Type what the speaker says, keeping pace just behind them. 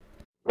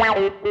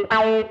Welcome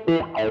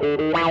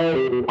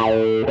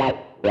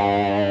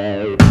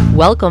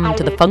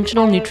to the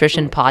Functional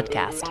Nutrition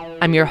Podcast.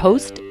 I'm your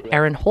host,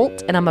 Erin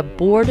Holt, and I'm a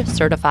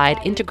board-certified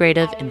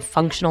integrative and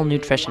functional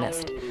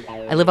nutritionist.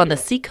 I live on the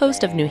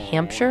seacoast of New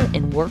Hampshire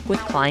and work with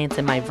clients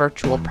in my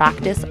virtual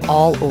practice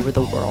all over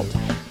the world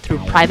through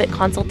private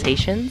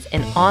consultations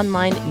and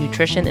online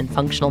nutrition and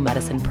functional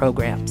medicine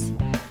programs.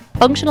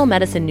 Functional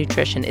medicine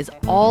nutrition is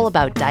all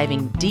about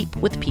diving deep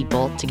with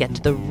people to get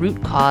to the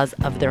root cause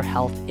of their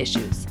health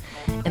issues.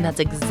 And that's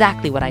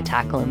exactly what I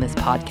tackle in this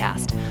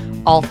podcast.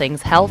 All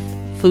things health,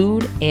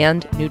 food,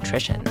 and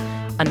nutrition,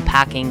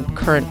 unpacking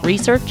current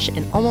research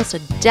and almost a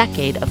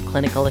decade of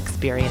clinical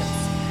experience.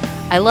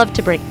 I love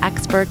to bring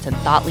experts and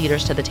thought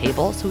leaders to the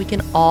table so we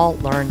can all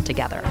learn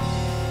together.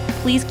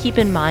 Please keep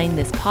in mind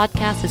this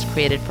podcast is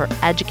created for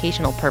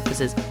educational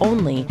purposes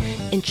only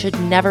and should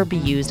never be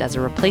used as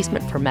a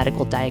replacement for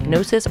medical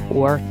diagnosis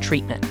or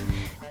treatment.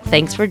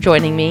 Thanks for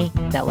joining me.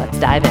 Now let's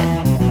dive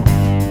in.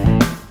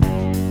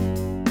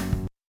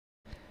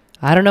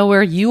 I don't know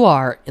where you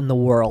are in the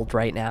world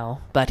right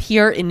now, but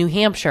here in New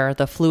Hampshire,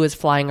 the flu is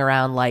flying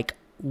around like,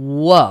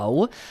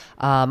 whoa.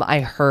 I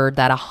heard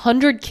that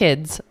 100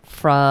 kids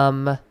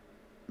from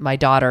my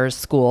daughter's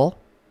school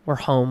were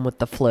home with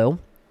the flu.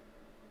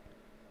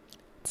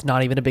 It's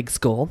not even a big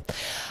school.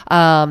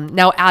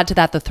 Now add to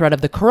that the threat of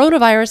the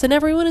coronavirus and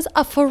everyone is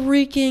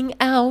freaking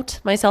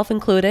out, myself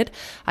included.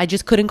 I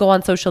just couldn't go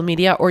on social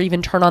media or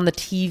even turn on the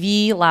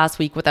TV last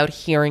week without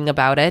hearing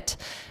about it.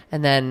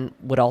 And then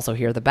would also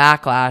hear the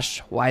backlash.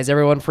 Why is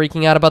everyone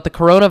freaking out about the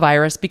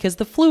coronavirus? Because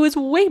the flu is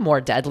way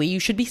more deadly. You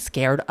should be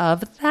scared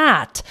of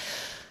that.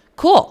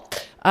 Cool.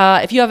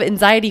 If you have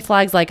anxiety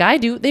flags like I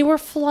do, they were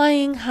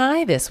flying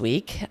high this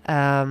week,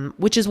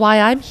 which is why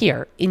I'm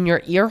here in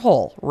your ear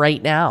hole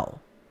right now.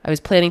 I was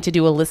planning to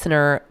do a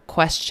listener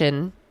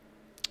question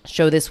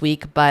show this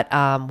week, but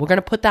we're going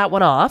to put that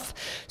one off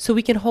so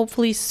we can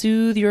hopefully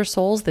soothe your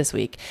souls this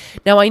week.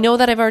 Now, I know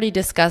that I've already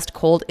discussed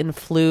cold and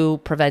flu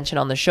prevention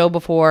on the show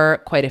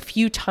before quite a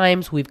few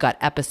times. We've got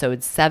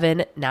episode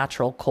 7,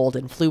 natural cold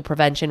and flu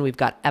prevention. We've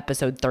got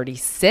episode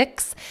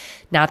 36,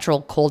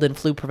 natural cold and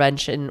flu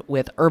prevention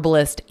with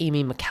herbalist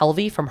Amy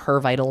McKelvey from Her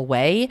Vital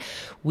Way.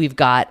 We've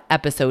got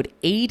episode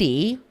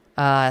 80,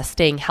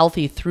 staying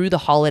healthy through the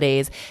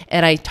holidays.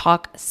 And I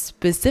talk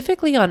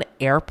specifically on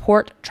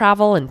airport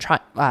travel and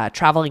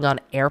traveling on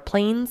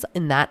airplanes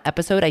in that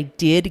episode. I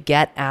did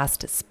get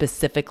asked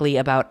specifically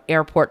about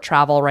airport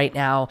travel right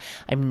now.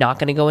 I'm not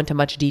going to go into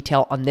much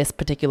detail on this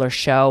particular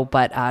show,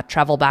 but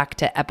travel back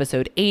to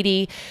episode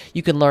 80.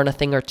 You can learn a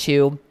thing or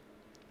two.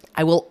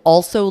 I will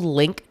also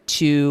link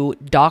to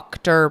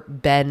Dr.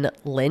 Ben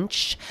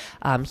Lynch.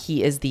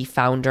 He is the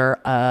founder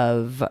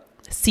of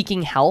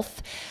Seeking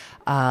Health.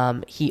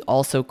 He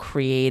also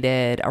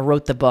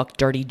wrote the book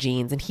Dirty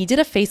Genes, and he did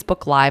a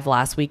Facebook Live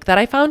last week that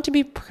I found to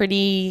be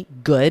pretty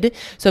good.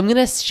 So I'm going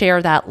to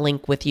share that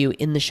link with you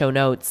in the show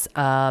notes.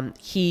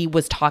 He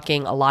was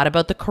talking a lot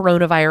about the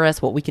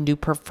coronavirus, what we can do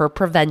for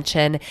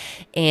prevention,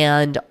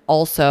 and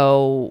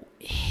also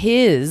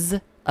his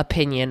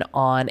opinion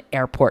on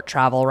airport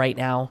travel right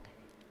now.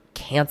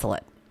 Cancel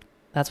it.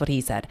 That's what he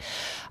said.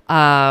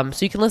 So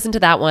you can listen to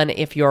that one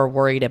if you're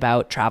worried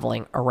about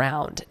traveling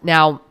around.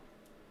 Now,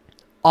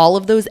 all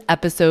of those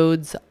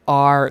episodes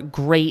are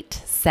great,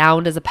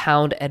 sound as a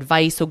pound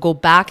advice. So go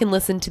back and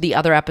listen to the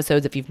other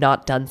episodes if you've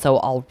not done so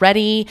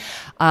already.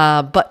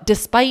 But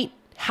despite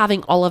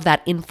having all of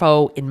that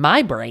info in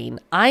my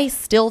brain, I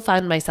still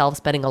find myself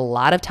spending a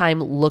lot of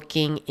time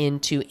looking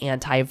into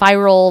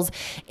antivirals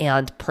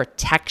and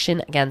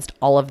protection against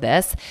all of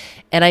this.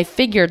 And I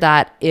figured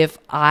that if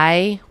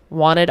I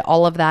wanted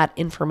all of that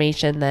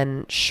information,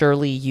 then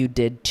surely you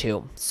did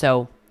too.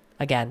 So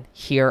again,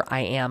 here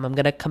I am. I'm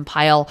going to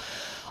compile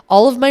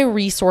all of my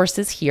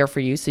resources here for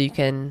you so you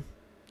can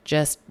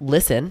just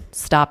listen,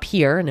 stop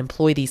here and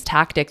employ these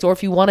tactics. Or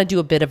if you want to do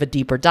a bit of a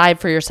deeper dive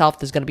for yourself,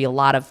 there's going to be a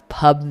lot of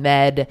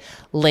PubMed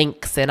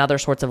links and other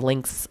sorts of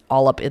links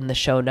all up in the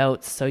show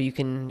notes. So you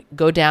can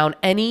go down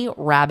any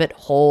rabbit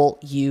hole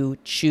you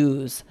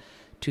choose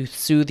to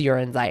soothe your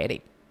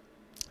anxiety.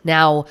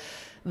 Now,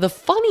 the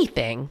funny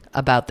thing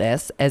about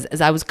this is,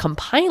 as I was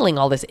compiling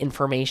all this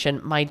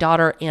information, my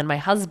daughter and my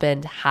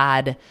husband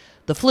had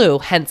the flu,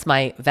 hence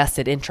my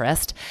vested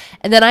interest.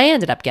 And then I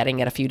ended up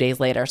getting it a few days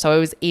later. So I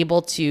was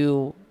able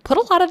to put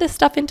a lot of this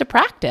stuff into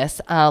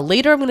practice.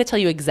 Later, I'm going to tell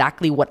you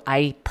exactly what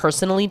I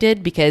personally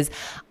did because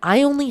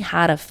I only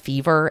had a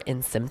fever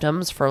and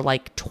symptoms for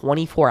like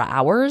 24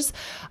 hours.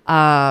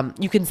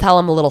 You can tell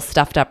I'm a little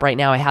stuffed up right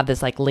now. I have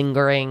this like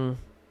lingering,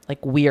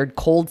 like weird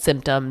cold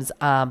symptoms,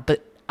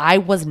 but I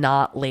was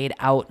not laid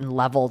out and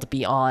leveled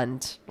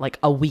beyond like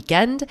a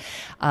weekend.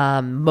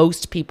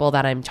 Most people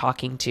that I'm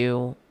talking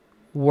to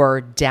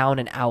were down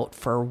and out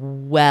for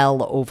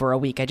well over a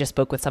week. I just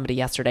spoke with somebody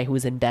yesterday who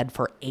was in bed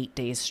for 8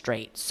 days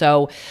straight.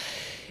 So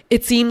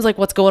it seems like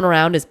what's going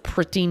around is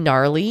pretty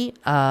gnarly.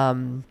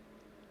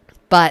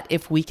 But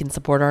if we can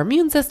support our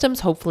immune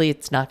systems, hopefully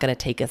it's not going to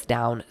take us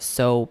down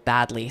so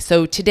badly.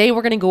 So today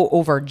we're going to go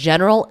over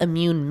general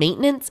immune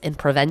maintenance and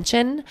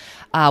prevention,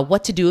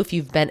 what to do if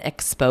you've been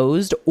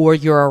exposed or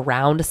you're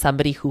around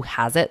somebody who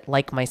has it,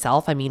 like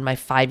myself. I mean, my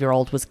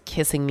 5-year-old was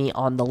kissing me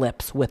on the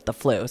lips with the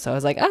flu. So I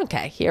was like,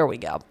 okay, here we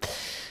go.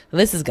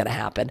 This is going to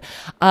happen.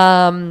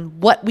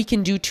 What we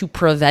can do to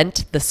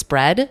prevent the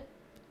spread.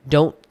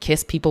 Don't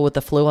kiss people with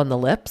the flu on the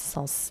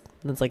lips.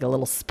 It's like a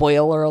little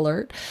spoiler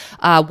alert.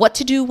 What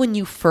to do when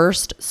you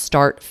first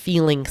start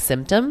feeling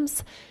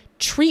symptoms,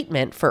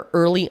 treatment for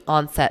early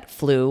onset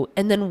flu,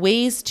 and then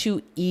ways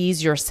to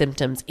ease your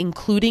symptoms,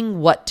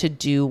 including what to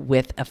do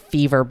with a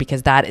fever,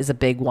 because that is a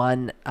big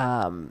one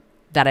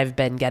that I've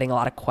been getting a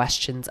lot of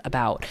questions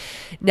about.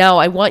 Now,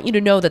 I want you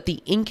to know that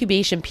the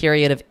incubation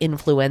period of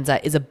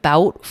influenza is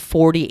about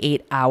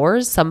 48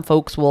 hours. Some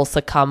folks will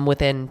succumb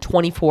within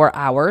 24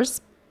 hours.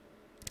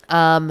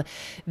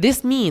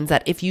 This means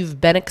that if you've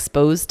been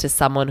exposed to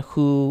someone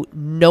who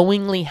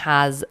knowingly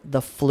has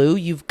the flu,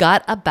 you've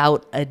got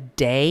about a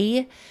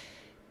day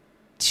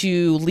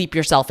to leap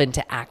yourself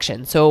into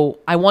action. So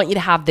I want you to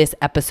have this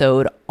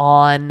episode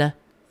on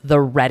the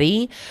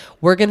ready.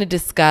 We're going to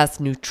discuss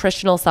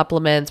nutritional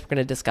supplements. We're going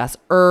to discuss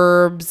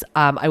herbs.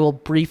 I will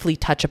briefly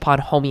touch upon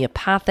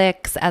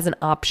homeopathics as an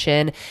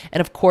option.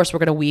 And of course, we're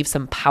going to weave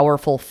some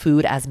powerful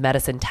food as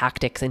medicine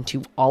tactics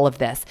into all of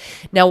this.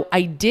 Now,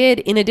 I did,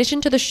 in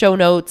addition to the show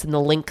notes and the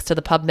links to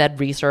the PubMed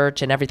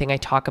research and everything I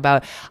talk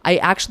about, I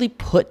actually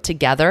put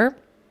together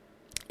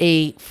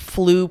a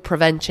flu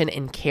prevention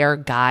and care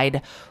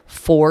guide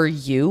for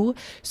you.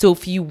 So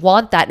if you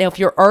want that, now if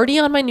you're already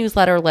on my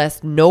newsletter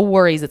list, no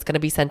worries, it's going to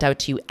be sent out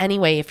to you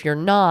anyway. If you're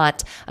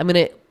not, I'm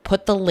going to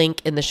put the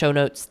link in the show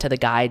notes to the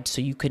guide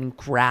so you can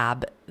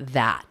grab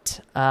that.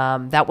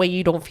 That way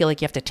you don't feel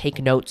like you have to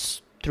take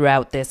notes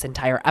throughout this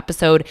entire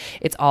episode.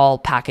 It's all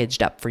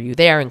packaged up for you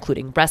there,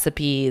 including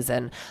recipes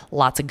and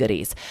lots of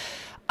goodies.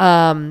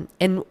 And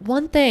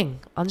one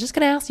thing, I'm just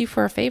going to ask you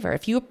for a favor.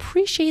 If you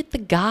appreciate the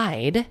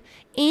guide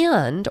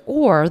and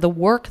or the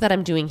work that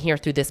I'm doing here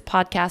through this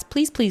podcast,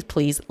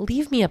 please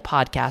leave me a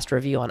podcast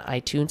review on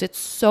iTunes. It's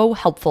so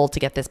helpful to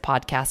get this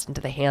podcast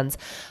into the hands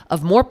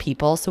of more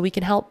people so we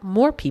can help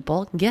more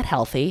people get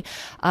healthy.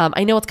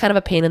 I know it's kind of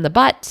a pain in the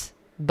butt,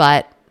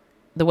 but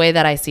the way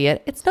that I see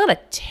it, it's not a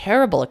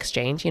terrible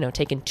exchange.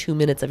 Taking 2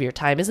 minutes of your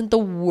time isn't the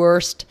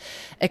worst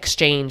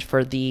exchange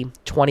for the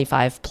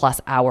 25 plus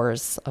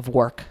hours of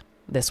work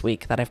this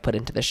week that I've put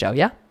into the show.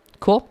 Yeah?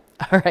 Cool?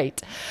 All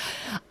right.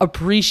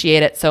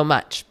 Appreciate it so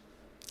much.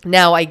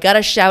 Now, I got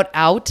to shout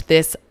out,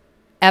 this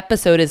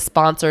episode is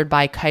sponsored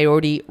by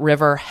Coyote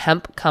River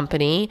Hemp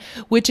Company,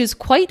 which is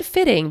quite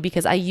fitting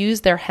because I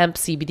used their hemp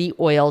CBD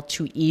oil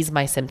to ease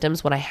my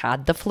symptoms when I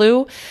had the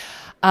flu.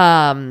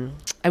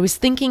 I was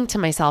thinking to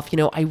myself,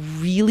 I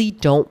really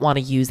don't want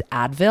to use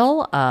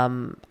Advil.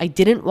 I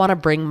didn't want to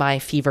bring my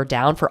fever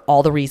down for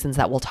all the reasons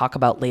that we'll talk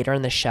about later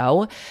in the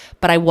show,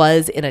 but I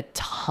was in a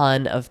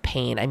ton of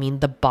pain. I mean,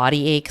 the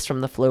body aches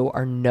from the flu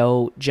are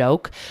no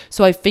joke.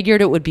 So I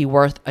figured it would be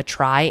worth a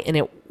try,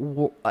 and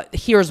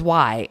here's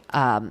why.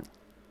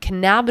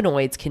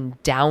 Cannabinoids can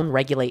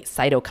downregulate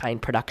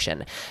cytokine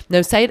production. Now,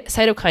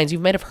 cytokines, you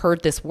might have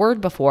heard this word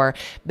before.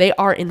 They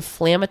are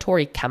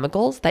inflammatory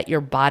chemicals that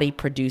your body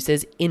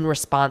produces in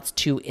response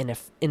to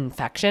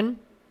infection.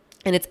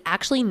 And it's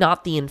actually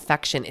not the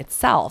infection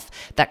itself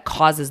that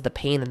causes the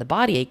pain and the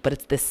body ache, but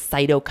it's this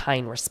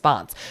cytokine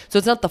response. So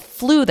it's not the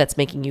flu that's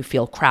making you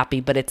feel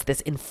crappy, but it's this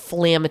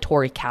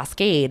inflammatory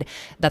cascade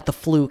that the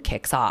flu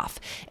kicks off.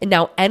 And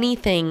now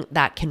anything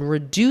that can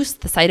reduce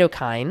the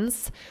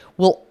cytokines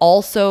will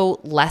also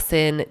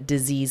lessen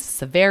disease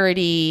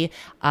severity,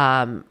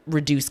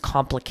 reduce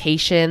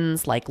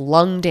complications like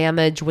lung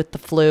damage with the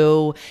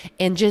flu,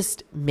 and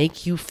just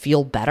make you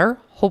feel better,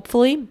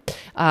 hopefully.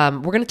 We're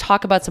going to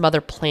talk about some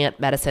other plant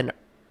medicine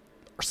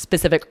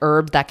specific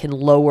herbs that can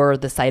lower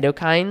the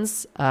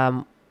cytokines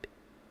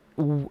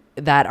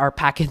that are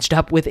packaged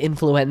up with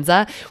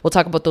influenza. We'll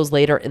talk about those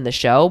later in the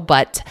show,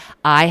 but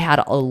I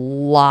had a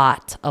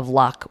lot of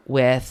luck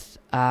with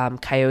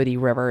Coyote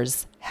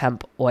River's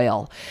hemp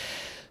oil.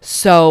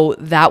 So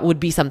that would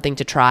be something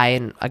to try.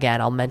 And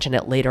again, I'll mention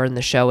it later in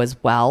the show as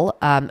well.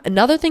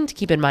 Another thing to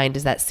keep in mind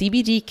is that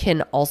CBD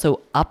can also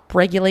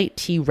upregulate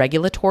T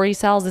regulatory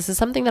cells. This is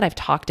something that I've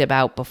talked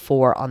about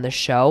before on the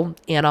show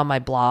and on my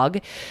blog.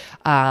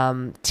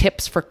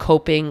 Tips for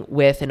coping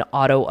with an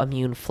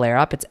autoimmune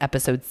flare-up. It's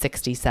episode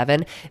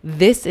 67.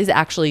 This is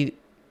actually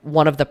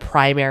one of the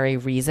primary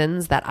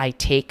reasons that I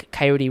take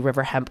Coyote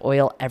River hemp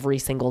oil every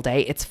single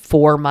day. It's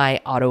for my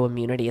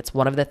autoimmunity. It's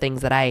one of the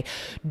things that I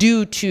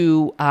do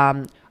to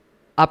upregulate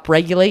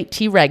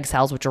Treg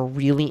cells, which are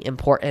really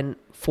important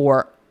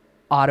for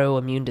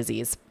autoimmune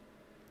disease.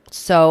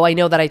 So I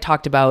know that I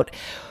talked about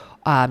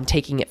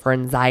taking it for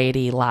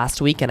anxiety last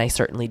week, and I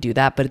certainly do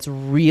that, but it's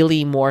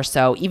really more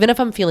so, even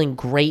if I'm feeling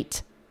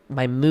great,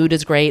 my mood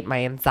is great,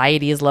 my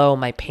anxiety is low,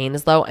 my pain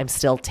is low, I'm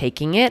still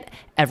taking it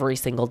every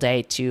single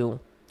day to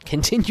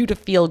continue to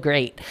feel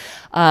great.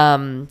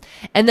 And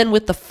then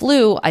with the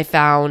flu, I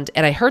found,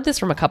 and I heard this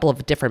from a couple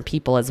of different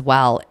people as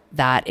well,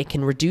 that it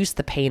can reduce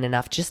the pain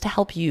enough just to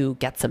help you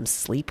get some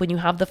sleep when you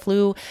have the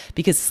flu,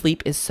 because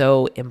sleep is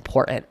so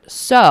important.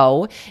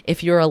 So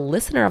if you're a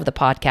listener of the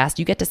podcast,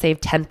 you get to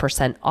save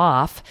 10%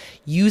 off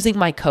using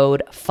my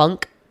code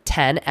FUNK10,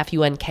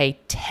 FUNK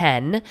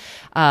 10.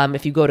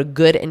 If you go to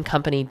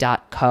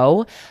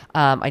goodandcompany.co,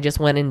 I just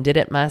went and did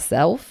it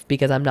myself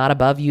because I'm not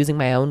above using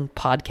my own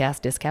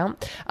podcast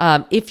discount.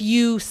 If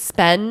you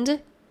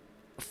spend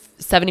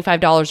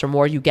 $75 or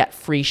more, you get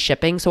free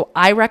shipping. So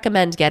I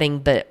recommend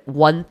getting the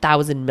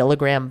 1,000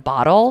 milligram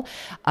bottle.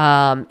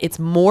 It's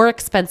more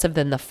expensive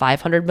than the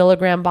 500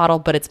 milligram bottle,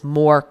 but it's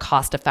more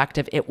cost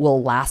effective. It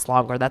will last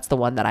longer. That's the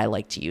one that I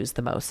like to use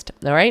the most.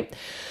 All right.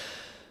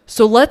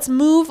 So let's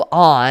move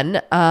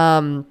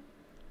on.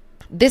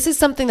 This is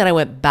something that I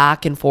went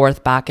back and forth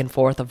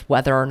of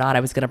whether or not I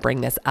was going to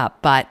bring this up.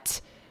 But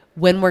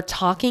when we're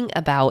talking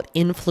about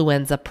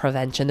influenza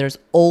prevention, there's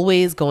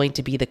always going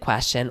to be the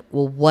question,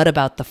 well, what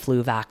about the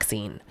flu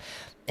vaccine?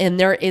 And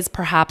there is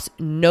perhaps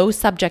no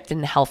subject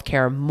in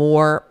healthcare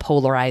more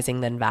polarizing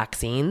than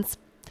vaccines.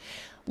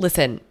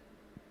 Listen,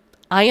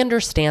 I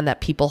understand that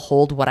people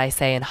hold what I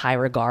say in high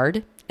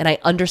regard, and I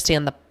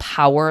understand the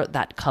power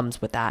that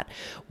comes with that,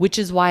 which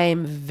is why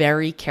I'm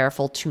very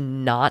careful to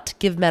not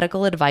give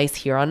medical advice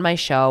here on my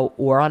show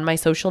or on my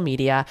social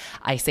media.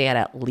 I say it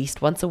at least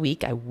once a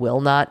week. I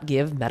will not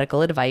give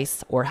medical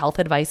advice or health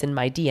advice in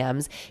my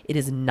DMs. It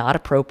is not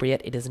appropriate.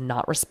 It is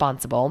not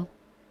responsible.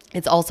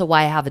 It's also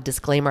why I have a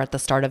disclaimer at the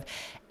start of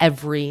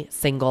every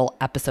single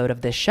episode of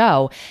this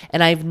show.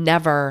 And I've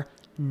never,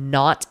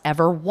 not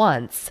ever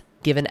once,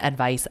 given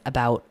advice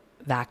about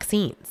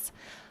vaccines.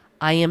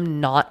 I am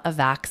not a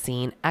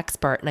vaccine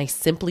expert, and I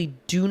simply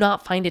do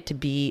not find it to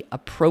be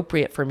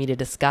appropriate for me to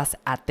discuss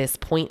at this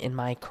point in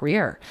my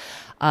career.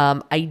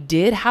 I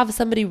did have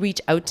somebody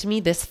reach out to me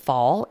this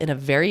fall in a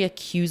very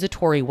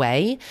accusatory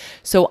way,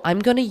 so I'm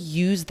going to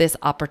use this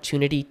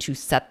opportunity to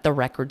set the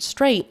record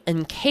straight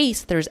in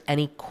case there's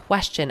any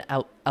question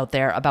out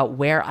there about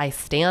where I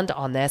stand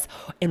on this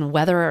and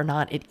whether or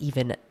not it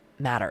even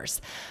matters.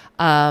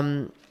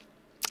 An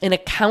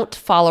account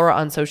follower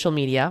on social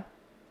media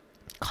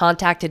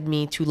contacted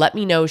me to let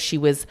me know she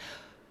was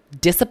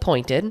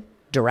disappointed,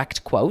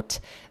 direct quote,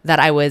 that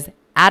I was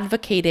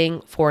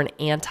advocating for an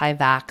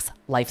anti-vax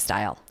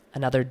lifestyle,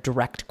 another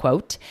direct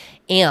quote,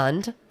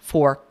 and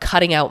for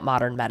cutting out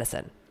modern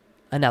medicine,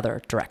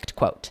 another direct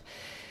quote.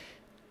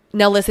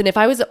 Now listen, if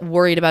I was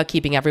worried about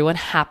keeping everyone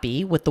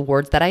happy with the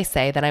words that I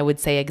say, then I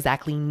would say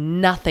exactly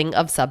nothing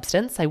of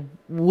substance. I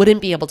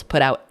wouldn't be able to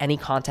put out any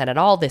content at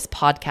all. This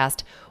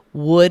podcast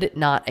would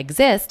not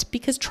exist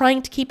because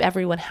trying to keep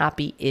everyone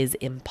happy is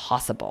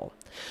impossible.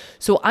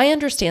 So I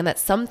understand that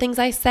some things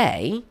I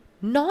say,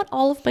 not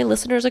all of my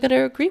listeners are going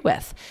to agree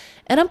with.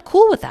 And I'm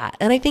cool with that.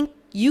 And I think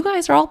you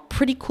guys are all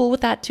pretty cool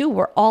with that too.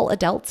 We're all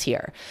adults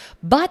here.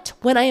 But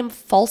when I am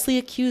falsely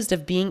accused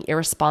of being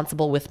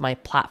irresponsible with my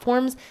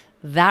platforms,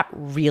 that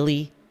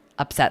really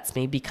upsets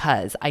me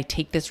because I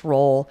take this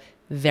role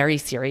very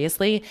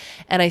seriously,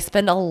 and I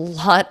spend a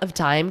lot of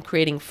time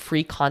creating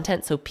free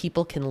content so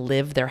people can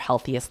live their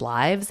healthiest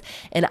lives,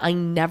 and I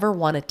never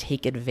want to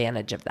take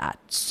advantage of that.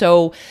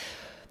 So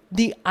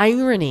the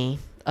irony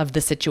of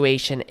the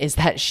situation is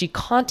that she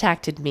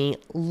contacted me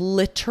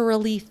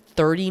literally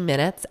 30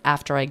 minutes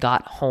after I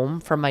got home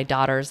from my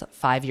daughter's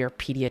 5-year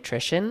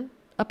pediatrician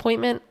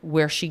appointment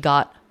where she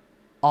got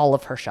all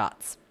of her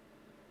shots.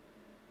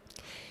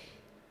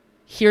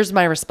 Here's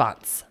my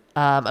response.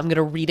 I'm going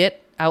to read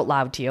it out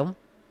loud to you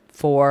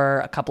for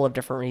a couple of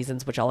different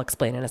reasons, which I'll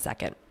explain in a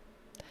second.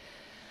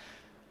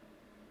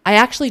 I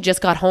actually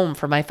just got home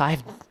from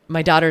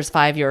my daughter's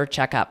 5-year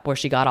checkup where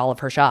she got all of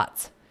her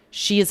shots.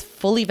 She is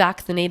fully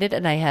vaccinated,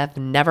 and I have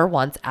never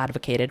once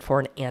advocated for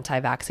an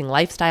anti-vaxxing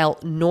lifestyle,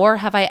 nor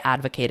have I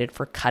advocated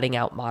for cutting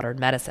out modern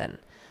medicine.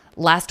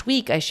 Last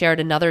week, I shared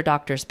another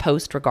doctor's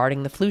post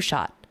regarding the flu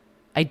shot.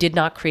 I did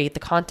not create the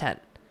content.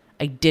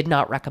 I did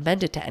not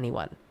recommend it to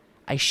anyone.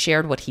 I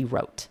shared what he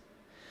wrote.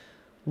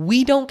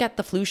 We don't get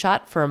the flu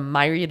shot for a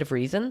myriad of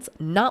reasons,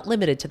 not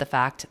limited to the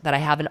fact that I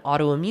have an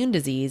autoimmune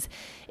disease,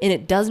 and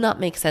it does not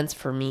make sense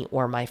for me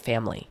or my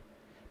family.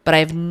 But I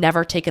have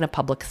never taken a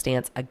public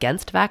stance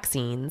against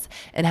vaccines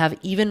and have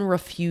even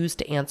refused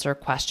to answer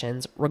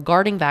questions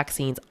regarding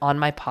vaccines on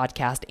my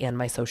podcast and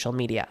my social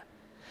media.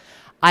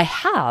 I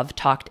have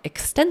talked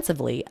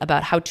extensively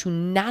about how to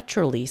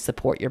naturally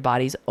support your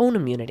body's own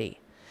immunity.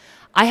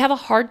 I have a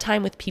hard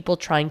time with people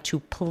trying to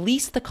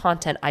police the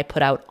content I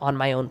put out on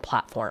my own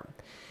platform.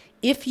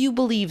 If you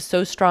believe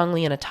so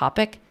strongly in a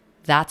topic,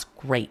 that's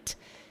great.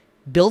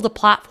 Build a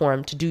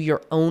platform to do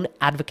your own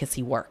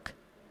advocacy work.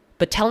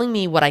 But telling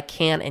me what I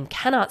can and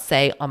cannot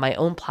say on my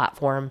own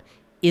platform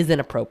is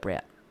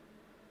inappropriate.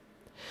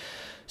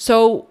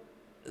 So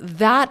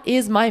that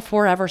is my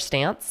forever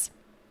stance.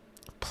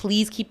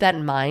 Please keep that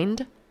in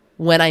mind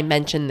when I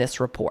mention this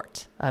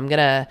report. I'm going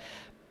to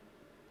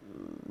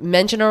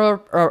mention a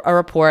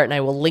report, and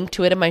I will link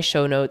to it in my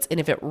show notes. And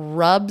if it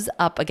rubs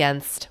up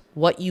against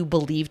what you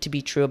believe to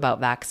be true about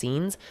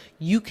vaccines,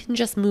 you can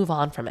just move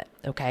on from it,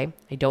 okay?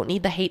 I don't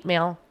need the hate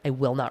mail. I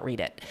will not read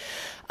it.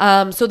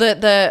 So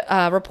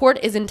the report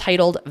is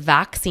entitled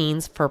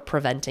Vaccines for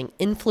Preventing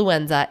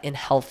Influenza in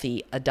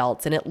Healthy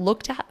Adults, and it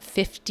looked at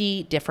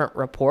 50 different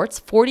reports,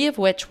 40 of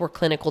which were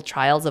clinical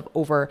trials of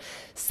over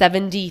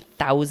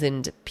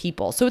 70,000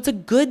 people. So it's a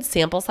good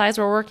sample size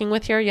we're working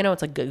with here. You know,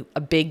 it's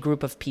a big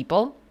group of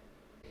people.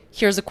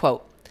 Here's a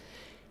quote.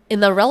 In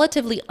the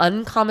relatively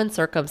uncommon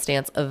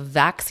circumstance of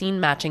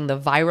vaccine matching the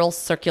viral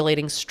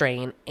circulating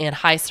strain and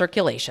high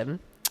circulation,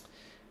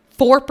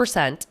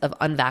 4% of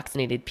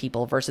unvaccinated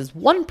people versus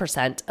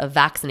 1% of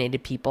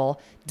vaccinated people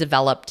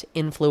developed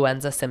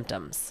influenza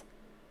symptoms.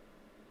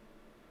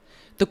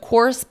 The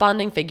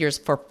corresponding figures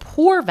for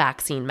poor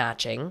vaccine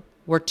matching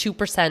were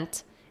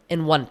 2%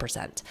 and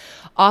 1%.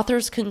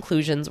 Authors'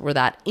 conclusions were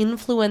that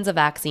influenza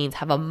vaccines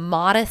have a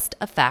modest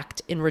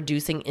effect in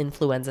reducing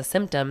influenza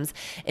symptoms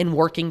and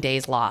working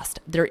days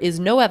lost. There is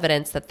no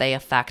evidence that they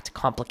affect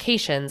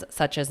complications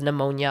such as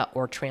pneumonia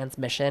or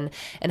transmission,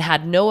 and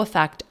had no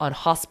effect on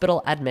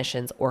hospital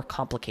admissions or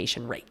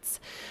complication rates.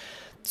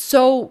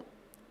 So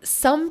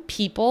some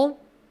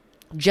people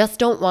just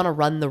don't want to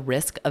run the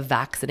risk of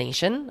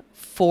vaccination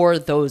for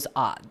those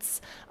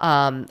odds.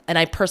 And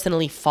I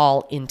personally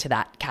fall into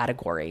that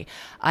category.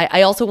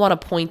 I also want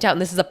to point out,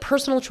 and this is a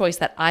personal choice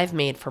that I've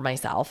made for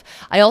myself,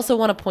 I also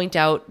want to point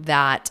out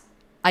that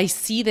I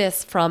see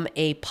this from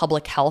a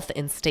public health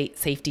and state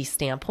safety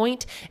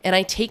standpoint, and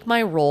I take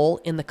my role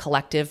in the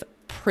collective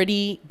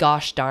pretty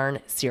gosh darn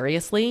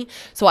seriously.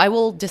 So I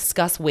will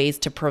discuss ways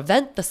to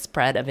prevent the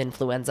spread of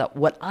influenza,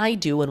 what I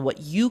do and what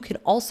you can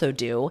also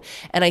do.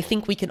 And I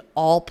think we can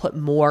all put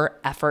more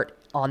effort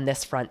on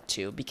this front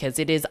too, because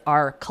it is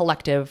our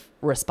collective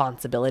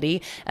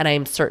responsibility. And I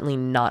am certainly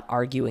not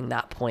arguing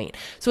that point.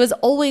 So as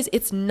always,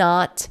 it's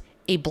not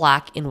a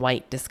black and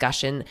white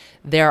discussion.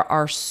 There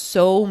are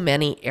so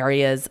many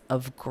areas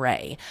of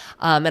gray.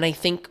 And I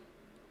think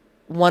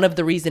one of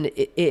the reasons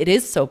it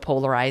is so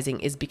polarizing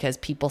is because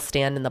people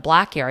stand in the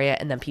black area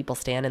and then people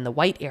stand in the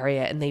white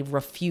area, and they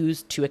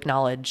refuse to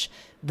acknowledge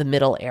the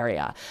middle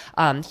area.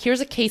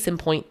 Here's a case in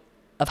point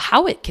of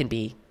how it can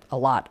be a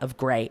lot of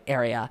gray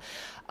area.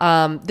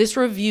 This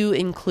review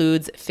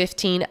includes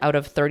 15 out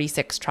of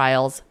 36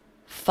 trials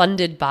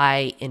funded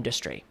by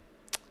industry.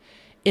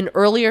 An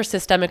earlier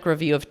systemic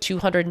review of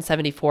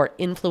 274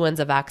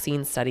 influenza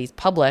vaccine studies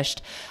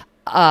published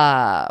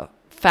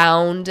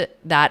found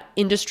that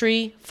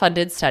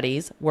industry-funded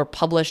studies were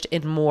published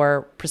in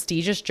more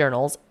prestigious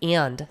journals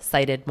and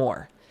cited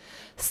more.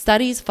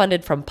 Studies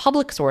funded from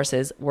public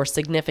sources were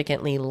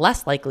significantly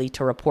less likely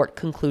to report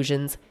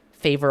conclusions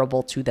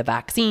favorable to the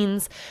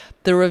vaccines.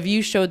 The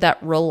review showed that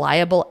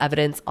reliable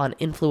evidence on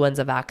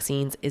influenza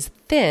vaccines is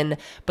thin,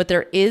 but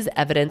there is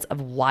evidence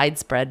of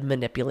widespread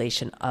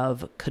manipulation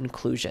of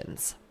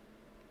conclusions.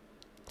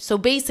 So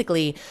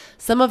basically,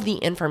 some of the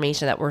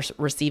information that we're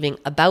receiving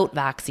about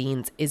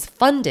vaccines is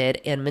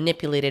funded and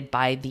manipulated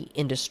by the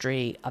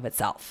industry of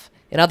itself.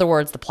 In other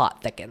words, the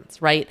plot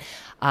thickens, right?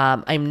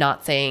 I'm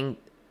not saying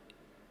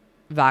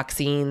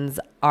vaccines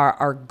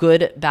are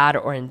good, bad,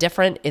 or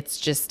indifferent. It's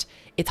just,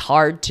 it's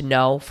hard to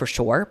know for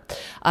sure.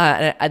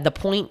 And the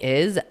point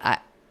is,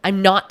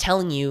 I'm not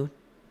telling you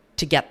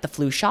to get the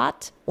flu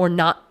shot or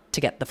not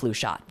to get the flu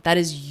shot. That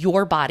is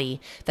your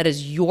body, that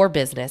is your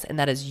business, and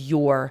that is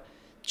your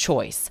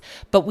choice.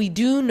 But we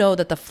do know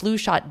that the flu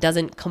shot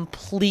doesn't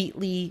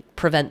completely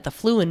prevent the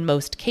flu in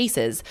most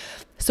cases.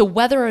 So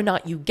whether or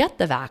not you get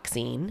the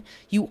vaccine,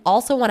 you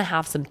also want to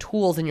have some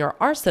tools in your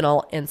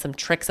arsenal and some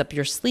tricks up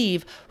your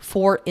sleeve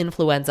for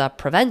influenza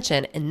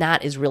prevention. And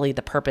that is really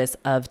the purpose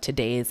of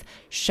today's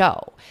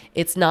show.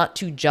 It's not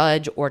to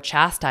judge or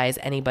chastise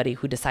anybody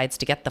who decides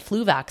to get the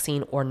flu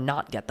vaccine or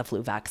not get the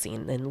flu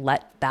vaccine. And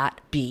let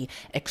that be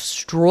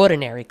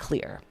extraordinarily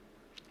clear.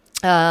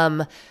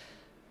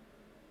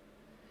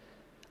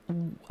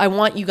 I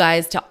want you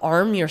guys to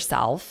arm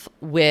yourself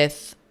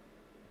with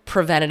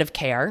preventative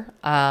care,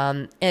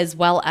 as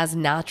well as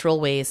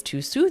natural ways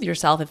to soothe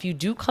yourself if you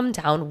do come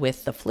down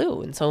with the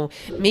flu. And so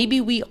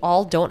maybe we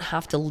all don't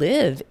have to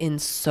live in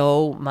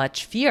so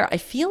much fear. I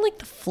feel like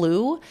the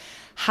flu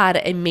had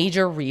a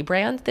major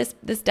rebrand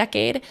this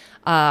decade,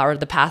 or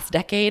the past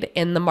decade.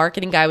 And the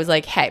marketing guy was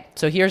like, hey,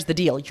 so here's the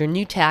deal. Your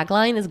new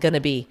tagline is going to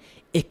be,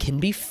 it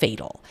can be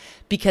fatal.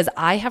 Because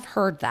I have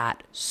heard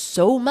that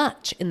so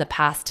much in the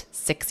past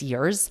 6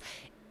 years.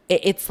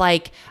 It's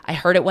like, I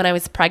heard it when I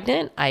was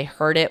pregnant. I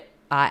heard it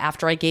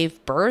after I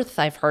gave birth.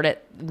 I've heard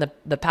it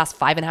the past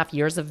 5.5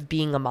 years of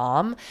being a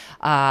mom.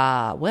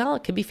 Well,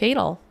 it could be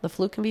fatal. The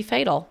flu can be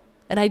fatal.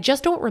 And I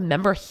just don't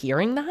remember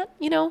hearing that,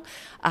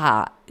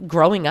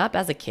 growing up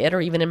as a kid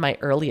or even in my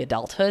early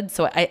adulthood.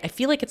 So I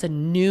feel like it's a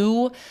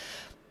new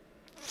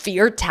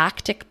fear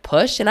tactic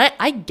push. And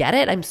I get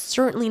it. I'm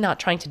certainly not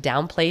trying to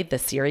downplay the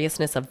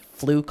seriousness of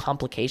flu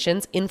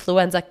complications.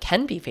 Influenza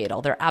can be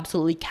fatal. There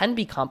absolutely can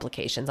be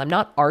complications. I'm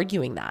not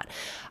arguing that.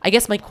 I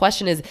guess my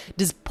question is,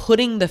 does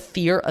putting the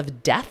fear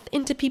of death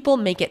into people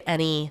make it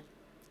any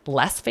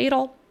less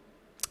fatal?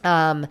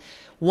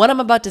 What I'm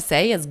about to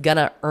say is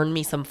gonna earn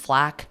me some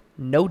flack,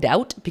 no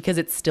doubt, because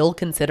it's still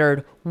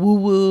considered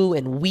woo-woo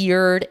and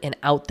weird and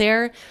out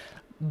there,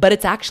 but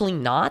it's actually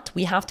not.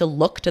 We have to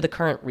look to the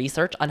current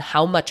research on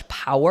how much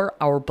power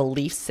our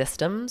belief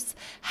systems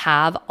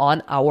have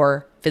on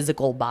our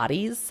physical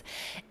bodies.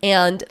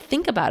 And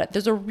think about it.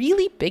 There's a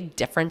really big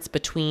difference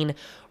between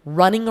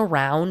running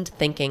around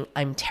thinking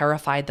I'm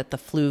terrified that the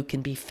flu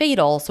can be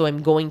fatal, so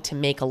I'm going to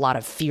make a lot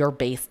of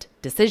fear-based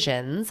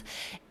decisions,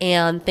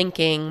 and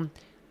thinking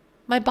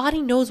my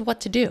body knows what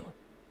to do.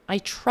 I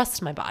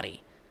trust my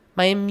body.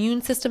 My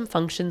immune system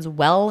functions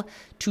well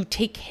to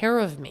take care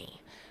of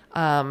me.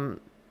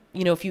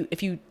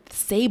 If you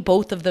say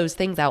both of those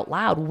things out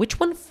loud, which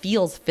one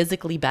feels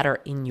physically better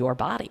in your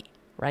body,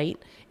 right?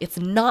 It's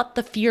not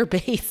the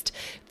fear-based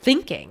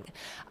thinking.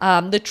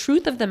 The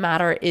truth of the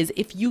matter is,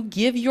 if you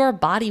give your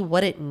body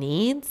what it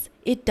needs,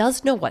 it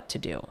does know what to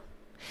do.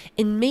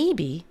 And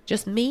maybe,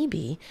 just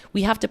maybe,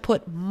 we have to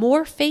put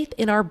more faith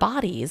in our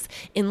bodies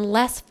and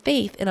less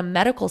faith in a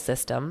medical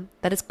system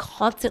that is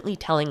constantly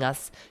telling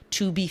us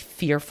to be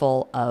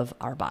fearful of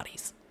our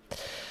bodies.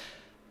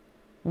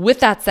 With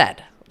that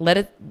said,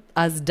 let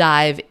us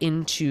dive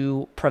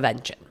into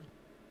prevention.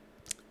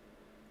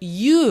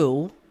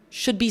 You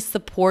should be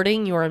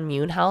supporting your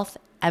immune health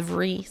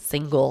every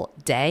single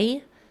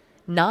day,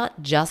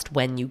 not just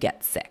when you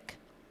get sick.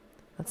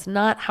 That's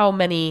not how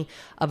many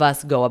of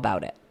us go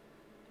about it.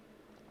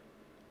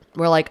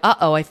 We're like,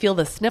 I feel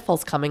the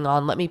sniffles coming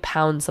on. Let me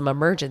pound some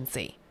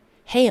Emergen-C.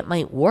 Hey, it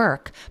might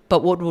work,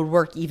 but what would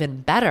work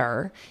even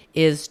better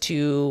is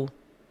to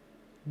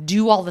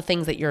do all the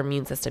things that your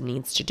immune system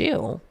needs to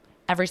do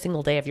every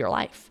single day of your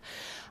life.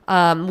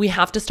 We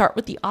have to start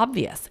with the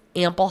obvious: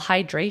 ample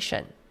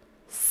hydration.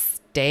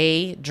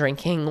 Stay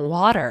drinking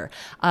water.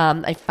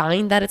 I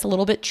find that it's a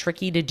little bit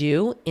tricky to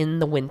do in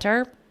the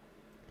winter.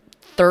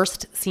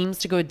 Thirst seems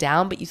to go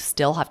down, but you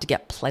still have to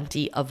get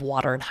plenty of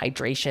water and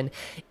hydration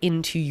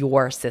into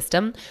your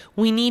system.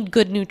 We need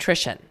good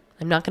nutrition.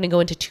 I'm not going to go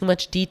into too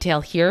much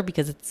detail here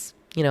because it's,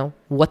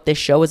 what this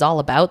show is all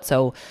about.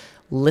 So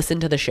listen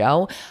to the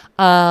show.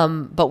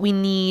 But we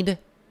need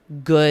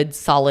good,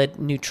 solid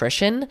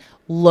nutrition,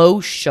 low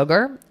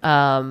sugar,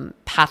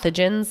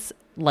 pathogens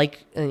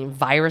like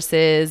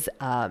viruses,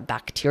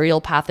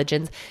 bacterial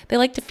pathogens. They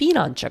like to feed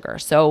on sugar.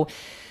 So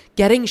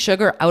getting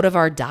sugar out of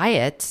our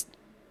diet,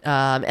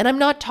 and I'm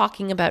not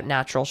talking about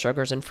natural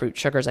sugars and fruit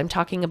sugars. I'm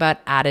talking about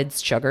added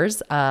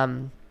sugars,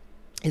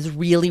 is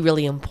really,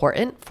 really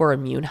important for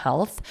immune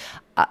health.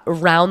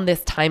 Around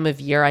this time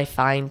of year, I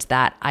find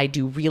that I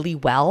do really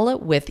well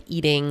with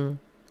eating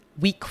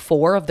week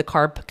 4 of the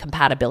Carb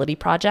Compatibility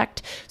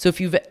Project. So if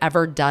you've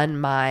ever done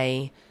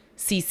my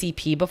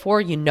CCP before,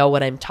 you know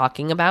what I'm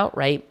talking about,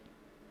 right?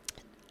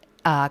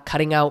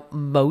 Cutting out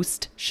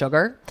most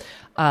sugar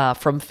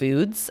from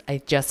foods.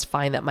 I just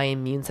find that my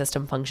immune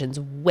system functions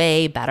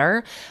way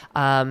better.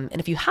 And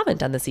if you haven't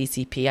done the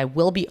CCP, I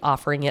will be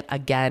offering it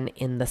again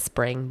in the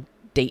spring,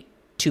 date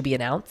to be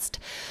announced,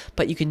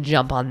 but you can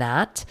jump on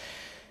that.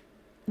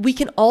 We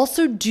can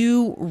also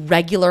do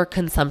regular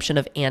consumption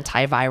of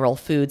antiviral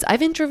foods.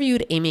 I've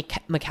interviewed Amy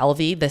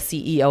McKelvey, the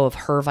CEO of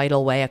Her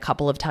Vital Way, a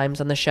couple of times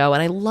on the show,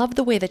 and I love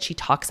the way that she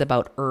talks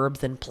about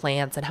herbs and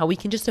plants and how we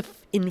can just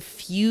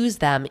infuse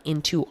them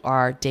into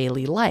our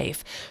daily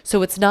life.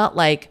 So it's not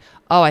like,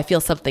 I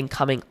feel something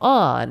coming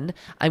on,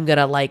 I'm going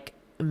to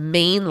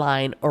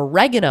mainline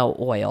oregano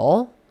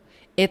oil.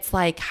 It's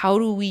like, how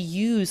do we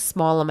use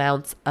small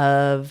amounts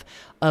of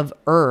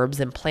herbs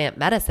and plant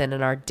medicine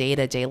in our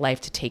day-to-day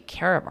life to take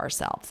care of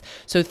ourselves?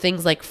 So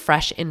things like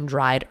fresh and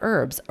dried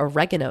herbs,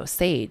 oregano,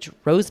 sage,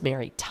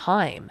 rosemary,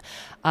 thyme.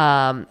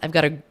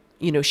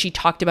 She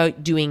talked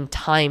about doing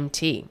thyme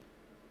tea.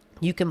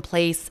 You can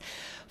place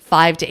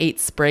 5 to 8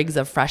 sprigs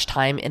of fresh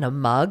thyme in a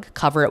mug,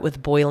 cover it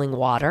with boiling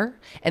water,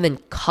 and then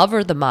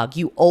cover the mug.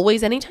 You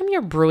always, anytime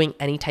you're brewing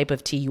any type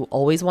of tea, you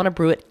always want to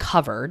brew it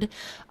covered.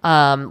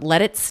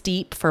 Let it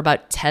steep for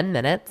about 10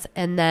 minutes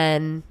and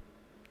then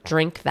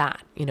drink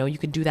that. You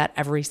can do that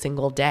every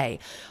single day.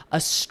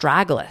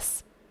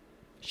 Astragalus.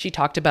 She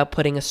talked about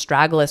putting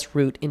astragalus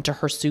root into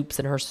her soups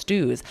and her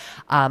stews.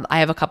 I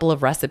have a couple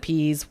of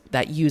recipes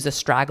that use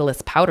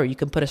astragalus powder. You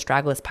can put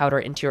astragalus powder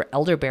into your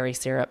elderberry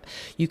syrup.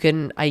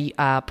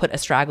 I put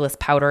astragalus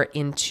powder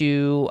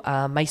into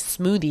my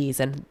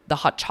smoothies and the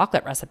hot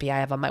chocolate recipe I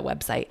have on my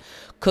website.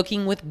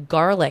 Cooking with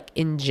garlic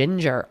and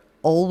ginger,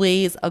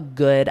 always a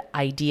good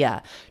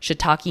idea.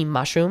 Shiitake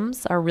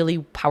mushrooms are really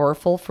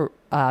powerful for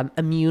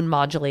immune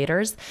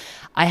modulators.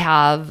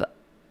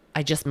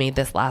 I just made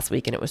this last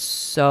week and it was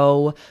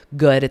so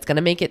good. It's going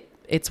to make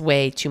its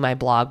way to my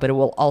blog, but it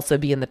will also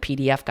be in the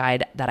PDF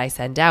guide that I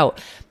send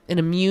out. An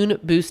immune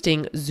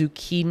boosting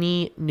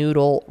zucchini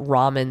noodle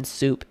ramen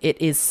soup.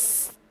 It is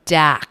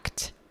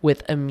stacked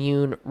with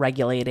immune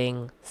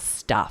regulating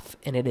stuff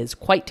and it is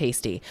quite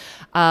tasty.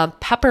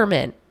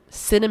 Peppermint,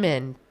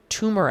 cinnamon,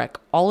 turmeric,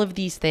 all of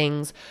these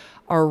things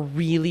are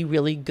really,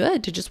 really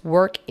good to just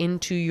work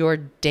into your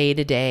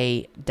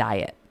day-to-day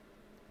diet.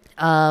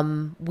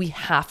 We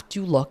have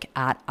to look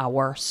at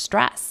our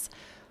stress.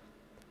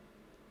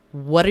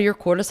 What are your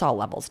cortisol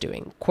levels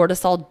doing?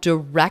 Cortisol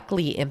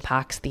directly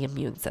impacts the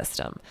immune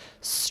system.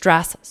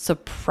 Stress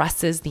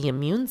suppresses the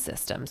immune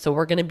system. So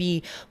we're going to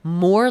be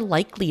more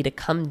likely to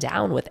come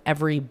down with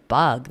every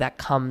bug that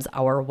comes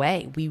our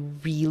way. We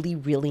really,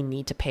 really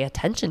need to pay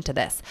attention to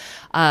this.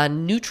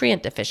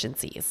 Nutrient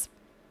deficiencies.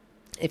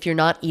 If you're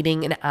not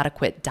eating an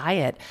adequate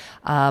diet,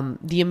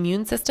 the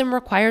immune system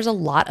requires a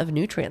lot of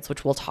nutrients,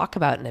 which we'll talk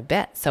about in a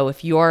bit. So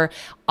if you're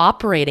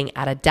operating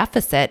at a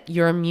deficit,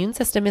 your immune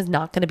system is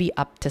not going to be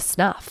up to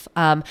snuff.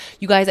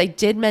 You guys, I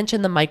did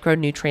mention the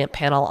micronutrient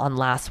panel on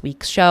last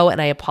week's show, and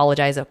I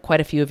apologize if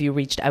quite a few of you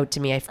reached out to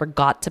me. I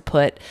forgot to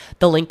put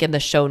the link in the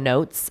show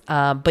notes,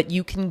 but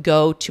you can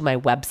go to my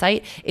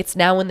website. It's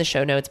now in the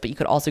show notes, but you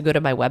could also go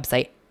to my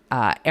website,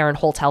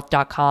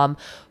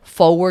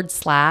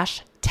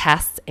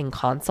 erinholthealth.com/tests and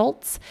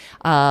consults.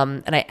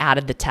 And I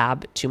added the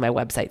tab to my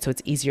website so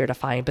it's easier to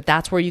find, but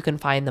that's where you can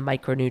find the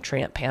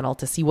micronutrient panel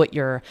to see what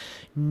your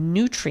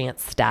nutrient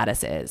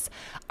status is.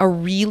 A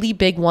really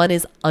big one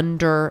is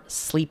under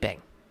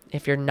sleeping.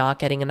 If you're not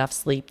getting enough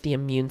sleep, the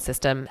immune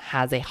system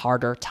has a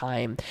harder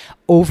time.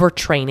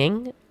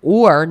 Overtraining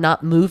or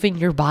not moving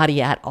your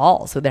body at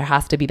all. So there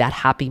has to be that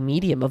happy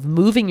medium of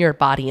moving your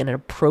body in an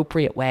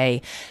appropriate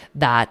way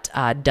that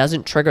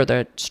doesn't trigger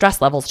the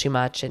stress levels too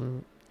much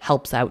and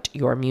helps out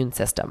your immune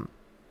system.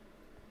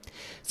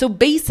 So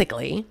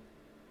basically,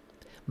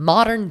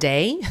 modern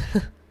day,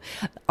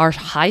 our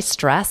high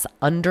stress,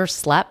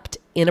 underslept,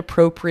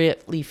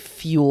 inappropriately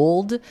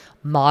fueled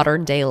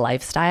modern day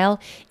lifestyle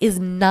is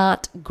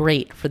not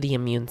great for the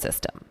immune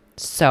system.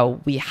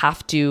 So we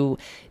have to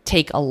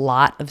take a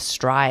lot of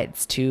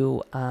strides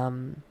to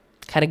kind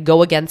of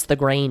go against the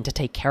grain to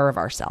take care of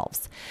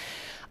ourselves.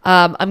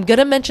 I'm going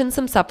to mention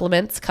some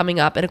supplements coming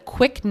up, and a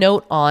quick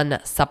note on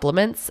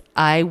supplements.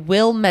 I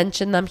will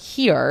mention them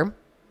here,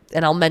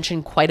 and I'll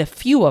mention quite a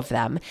few of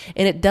them,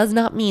 and it does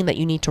not mean that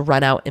you need to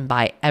run out and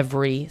buy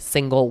every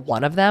single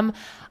one of them.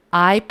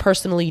 I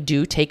personally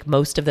do take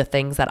most of the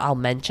things that I'll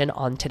mention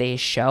on today's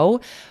show,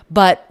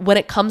 but when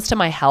it comes to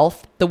my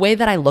health, the way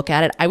that I look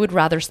at it, I would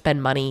rather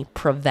spend money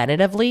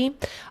preventatively.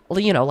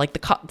 You know, like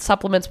the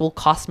supplements will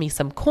cost me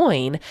some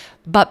coin,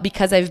 but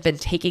because I've been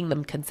taking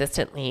them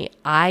consistently,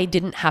 I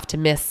didn't have to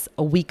miss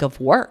a week of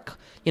work,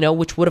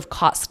 which would have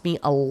cost me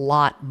a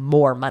lot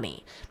more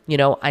money.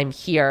 I'm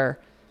here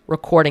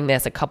recording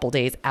this a couple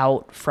days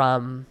out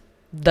from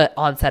the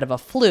onset of a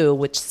flu,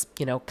 which,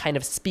 kind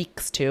of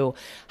speaks to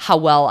how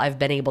well I've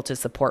been able to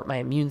support my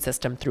immune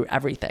system through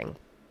everything.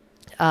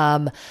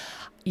 A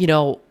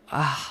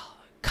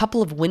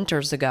couple of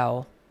winters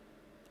ago,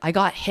 I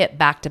got hit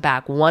back to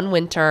back. One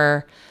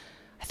winter,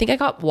 I think I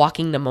got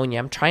walking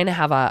pneumonia.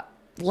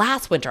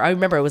 Last winter, I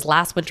remember it was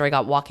last winter I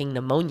got walking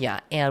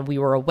pneumonia and we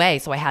were away.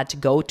 So I had to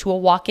go to a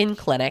walk-in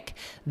clinic.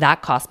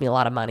 That cost me a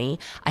lot of money.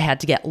 I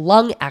had to get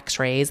lung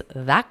x-rays.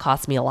 That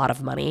cost me a lot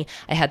of money.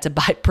 I had to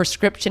buy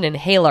prescription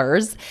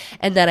inhalers.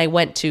 And then I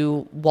went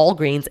to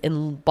Walgreens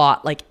and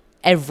bought like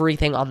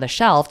everything on the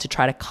shelf to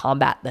try to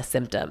combat the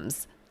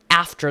symptoms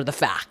after the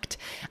fact.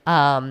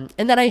 And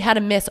then I had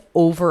to miss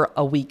over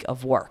a week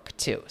of work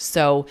too.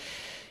 So,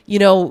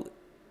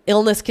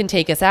 illness can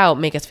take us out,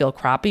 make us feel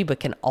crappy, but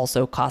can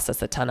also cost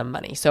us a ton of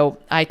money. So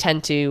I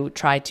tend to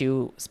try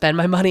to spend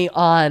my money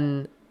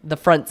on the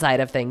front side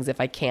of things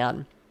if I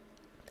can.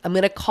 I'm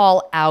going to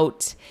call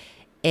out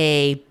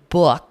a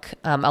book.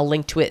 I'll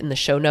link to it in the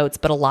show notes,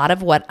 but a lot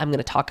of what I'm going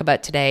to talk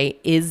about today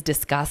is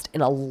discussed in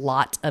a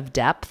lot of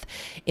depth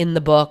in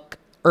the book,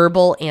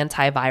 Herbal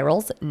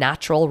Antivirals,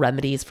 Natural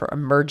Remedies for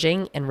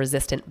Emerging and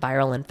Resistant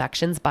Viral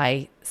Infections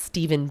by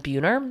Stephen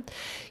Buhner.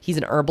 He's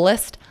an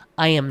herbalist.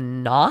 I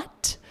am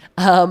not.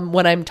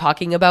 When I'm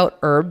talking about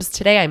herbs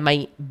today, I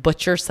might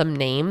butcher some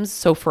names.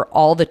 So for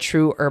all the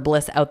true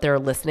herbalists out there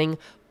listening,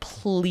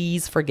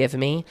 please forgive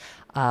me.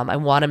 I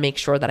want to make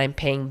sure that I'm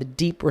paying the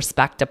deep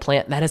respect to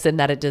plant medicine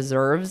that it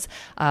deserves.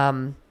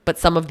 But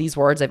some of these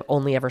words I've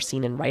only ever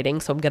seen in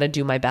writing, so I'm going to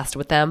do my best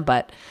with them.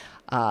 But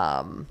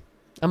I'm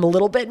a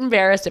little bit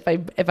embarrassed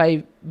if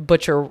I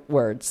butcher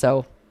words,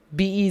 so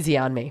be easy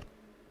on me.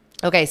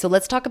 Okay, so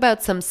let's talk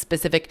about some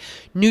specific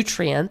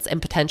nutrients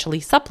and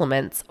potentially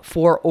supplements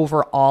for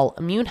overall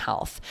immune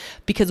health.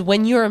 Because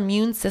when your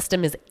immune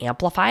system is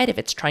amplified, if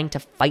it's trying to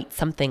fight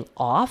something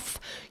off,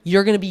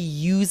 you're going to be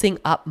using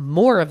up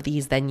more of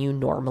these than you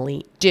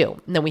normally do.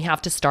 And then we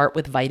have to start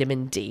with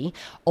vitamin D.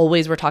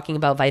 Always we're talking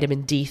about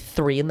vitamin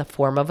D3 in the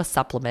form of a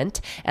supplement.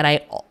 And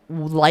I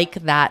like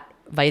that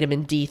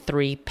vitamin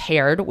D3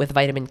 paired with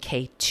vitamin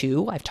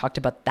K2. I've talked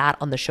about that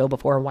on the show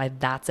before and why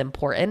that's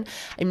important.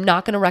 I'm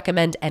not going to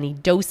recommend any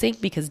dosing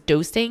because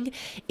dosing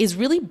is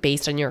really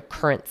based on your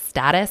current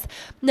status.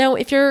 Now,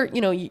 if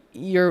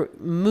you're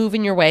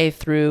moving your way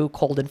through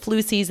cold and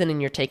flu season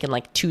and you're taking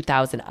like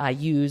 2,000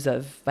 IUs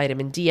of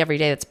vitamin D every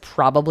day, that's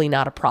probably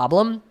not a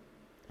problem.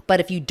 But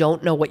if you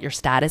don't know what your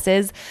status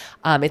is,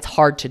 it's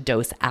hard to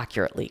dose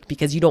accurately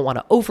because you don't want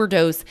to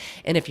overdose.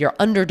 And if you're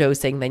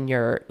underdosing, then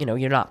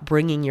you're not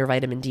bringing your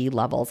vitamin D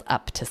levels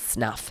up to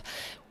snuff.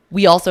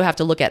 We also have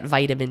to look at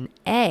vitamin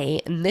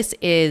A, and this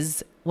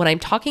is when I'm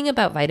talking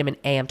about vitamin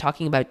A, I'm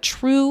talking about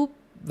true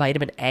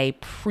vitamin A,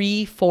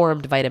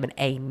 preformed vitamin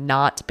A,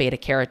 not beta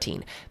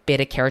carotene.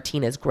 Beta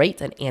carotene is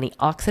great, it's an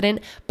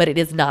antioxidant, but it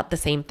is not the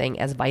same thing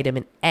as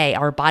vitamin A.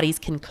 Our bodies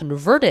can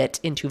convert it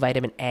into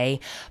vitamin A,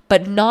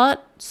 but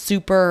not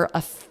super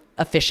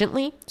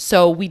efficiently.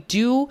 So we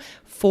do,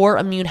 for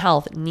immune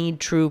health, need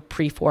true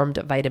preformed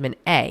vitamin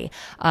A.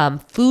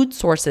 Food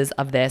sources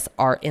of this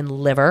are in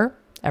liver,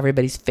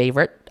 everybody's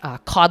favorite,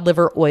 cod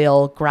liver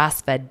oil,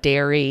 grass-fed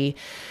dairy.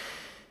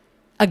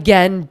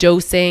 Again,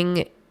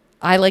 dosing,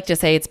 I like to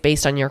say it's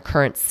based on your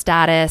current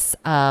status.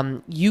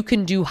 You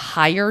can do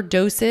higher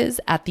doses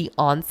at the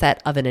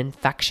onset of an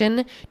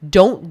infection.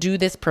 Don't do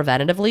this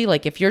preventatively.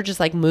 Like if you're just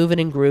like moving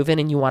and grooving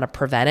and you want to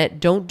prevent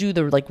it, don't do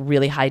the like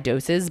really high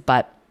doses,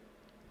 but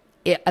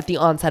at the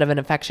onset of an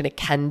infection, it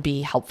can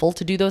be helpful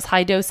to do those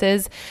high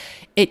doses.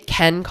 It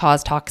can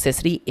cause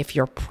toxicity if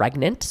you're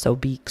pregnant, so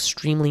be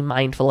extremely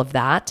mindful of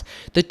that.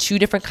 The two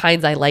different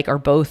kinds I like are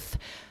both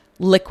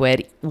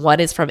liquid. One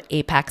is from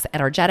Apex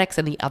Energetics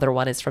and the other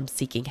one is from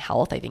Seeking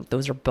Health. I think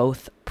those are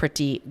both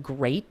pretty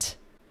great.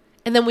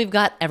 And then we've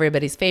got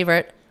everybody's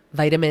favorite,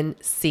 vitamin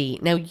C.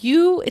 Now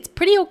it's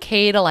pretty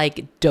okay to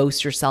like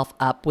dose yourself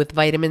up with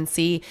vitamin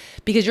C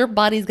because your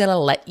body's going to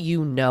let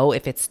you know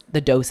if the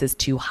dose is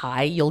too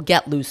high. You'll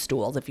get loose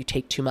stools if you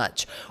take too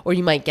much, or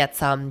you might get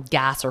some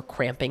gas or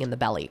cramping in the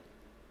belly.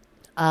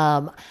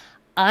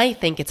 I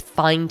think it's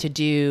fine to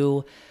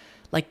do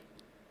like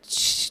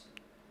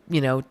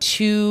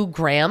 2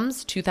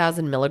 grams,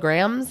 2,000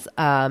 milligrams,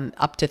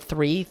 up to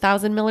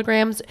 3,000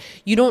 milligrams.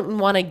 You don't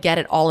want to get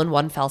it all in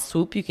one fell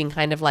swoop. You can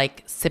kind of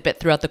like sip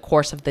it throughout the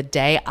course of the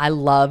day. I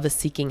love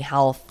Seeking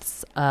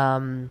Health's,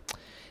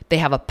 they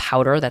have a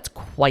powder that's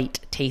quite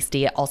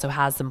tasty. It also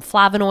has some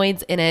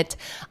flavonoids in it.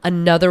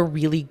 Another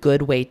really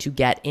good way to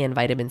get in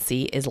vitamin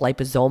C is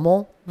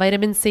liposomal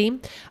vitamin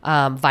C.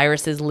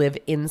 Viruses live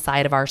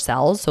inside of our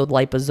cells, so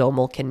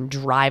liposomal can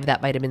drive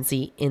that vitamin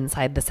C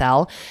inside the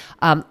cell.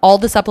 All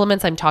the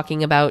supplements I'm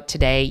talking about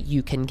today,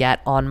 you can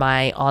get on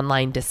my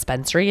online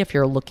dispensary if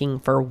you're looking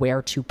for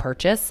where to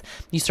purchase.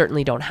 You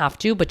certainly don't have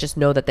to, but just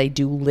know that they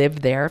do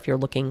live there if you're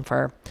looking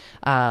for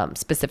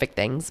specific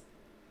things.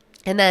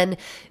 And then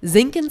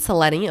zinc and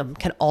selenium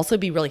can also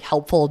be really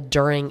helpful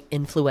during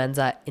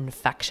influenza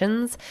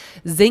infections.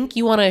 Zinc,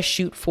 you want to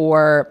shoot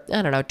for,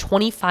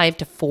 25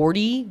 to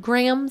 40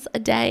 grams a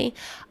day.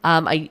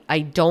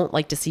 I don't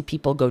like to see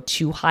people go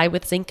too high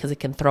with zinc because it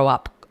can throw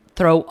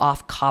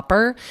off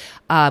copper.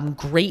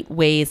 Great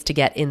ways to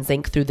get in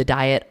zinc through the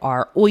diet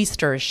are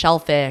oysters,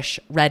 shellfish,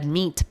 red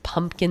meat,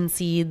 pumpkin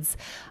seeds.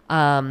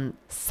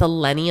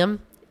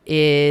 Selenium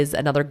is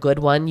another good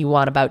one. You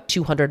want about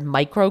 200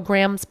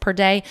 micrograms per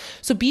day.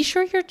 So be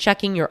sure you're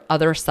checking your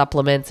other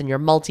supplements and your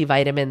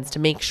multivitamins to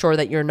make sure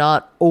that you're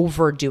not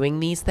overdoing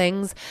these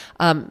things.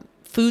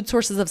 Food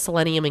sources of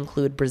selenium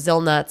include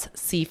Brazil nuts,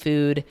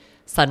 seafood,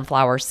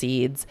 sunflower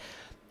seeds.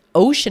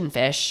 Ocean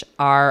fish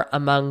are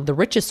among the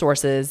richest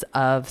sources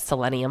of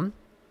selenium.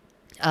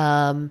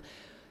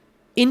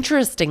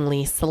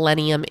 Interestingly,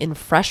 selenium in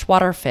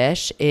freshwater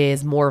fish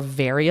is more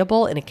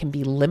variable and it can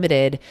be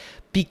limited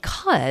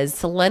because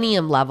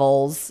selenium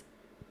levels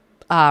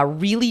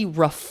really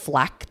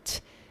reflect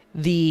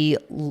the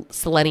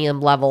selenium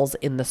levels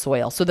in the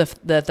soil. So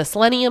the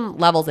selenium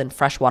levels in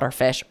freshwater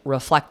fish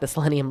reflect the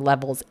selenium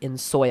levels in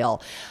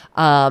soil.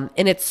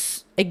 And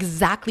it's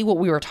exactly what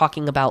we were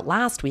talking about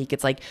last week.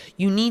 It's like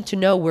you need to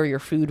know where your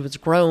food was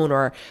grown,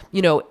 or,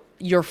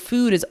 your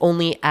food is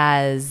only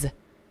as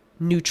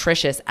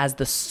nutritious as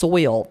the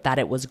soil that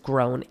it was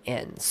grown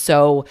in.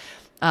 So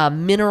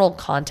mineral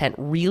content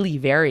really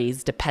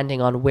varies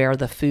depending on where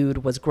the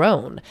food was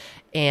grown.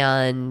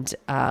 And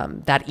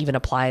that even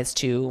applies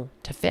to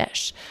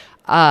fish.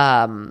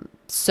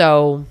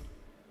 So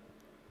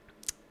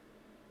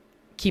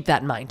keep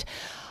that in mind.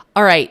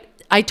 All right.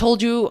 I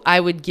told you I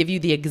would give you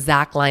the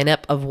exact lineup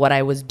of what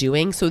I was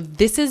doing. So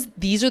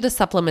these are the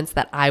supplements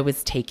that I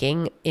was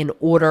taking in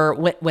order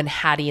when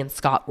Hattie and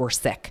Scott were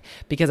sick,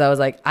 because I was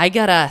like, I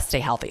gotta stay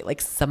healthy. Like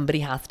somebody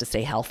has to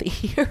stay healthy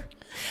here.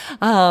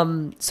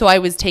 So I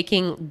was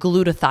taking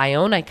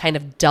glutathione. I kind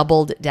of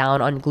doubled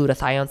down on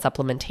glutathione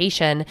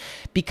supplementation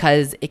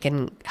because it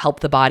can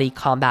help the body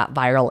combat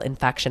viral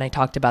infection. I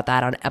talked about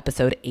that on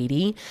episode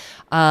 80.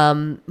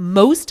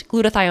 Most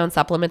glutathione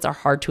supplements are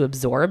hard to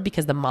absorb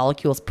because the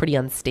molecule is pretty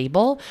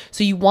unstable.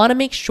 So you want to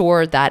make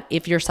sure that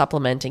if you're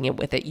supplementing it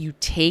with it, you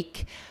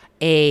take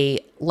a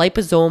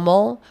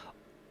liposomal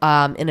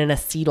in an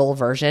acetyl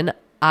version.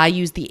 I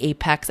use the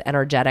Apex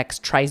Energetics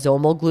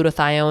trisomal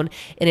glutathione,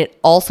 and it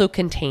also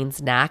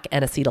contains NAC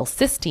and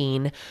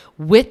acetylcysteine,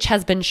 which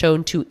has been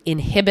shown to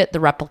inhibit the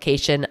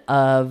replication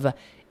of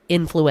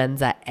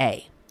influenza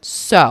A.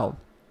 So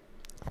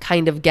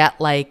kind of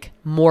get like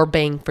more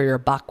bang for your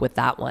buck with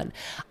that one.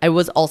 I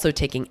was also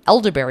taking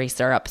elderberry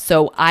syrup.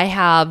 So I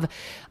have,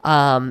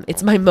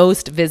 it's my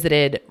most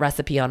visited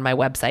recipe on my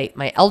website,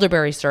 my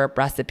elderberry syrup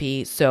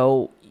recipe.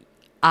 So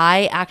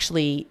I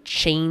actually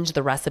changed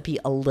the recipe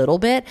a little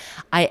bit.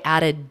 I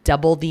added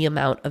double the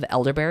amount of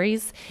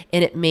elderberries,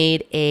 and it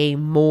made a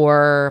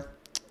more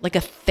like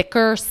a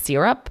thicker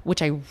syrup,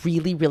 which I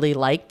really, really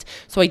liked.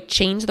 So I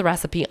changed the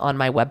recipe on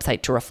my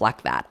website to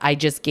reflect that. I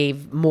just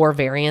gave more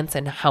variance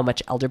in how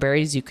much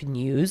elderberries you can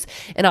use.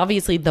 And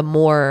obviously, the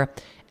more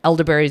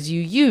elderberries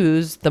you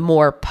use, the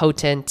more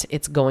potent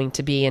it's going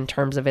to be in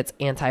terms of its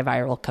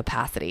antiviral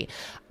capacity.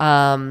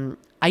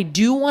 I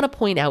do want to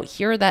point out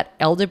here that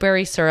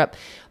elderberry syrup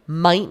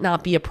might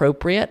not be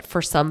appropriate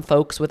for some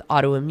folks with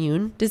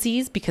autoimmune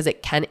disease because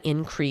it can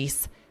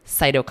increase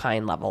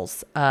cytokine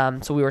levels.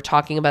 So we were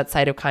talking about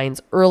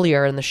cytokines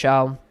earlier in the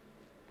show.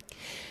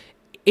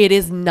 It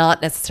is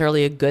not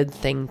necessarily a good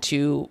thing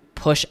to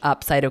push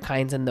up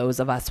cytokines in those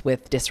of us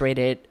with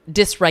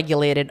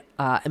dysregulated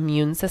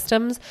immune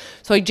systems.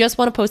 So I just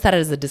want to post that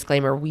as a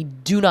disclaimer. We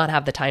do not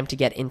have the time to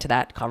get into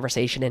that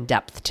conversation in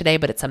depth today,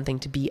 but it's something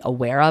to be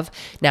aware of.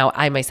 Now,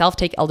 I myself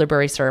take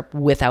elderberry syrup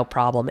without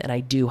problem, and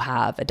I do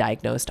have a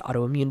diagnosed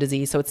autoimmune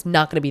disease. So it's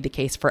not going to be the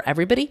case for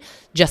everybody,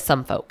 just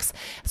some folks.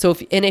 So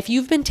if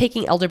you've been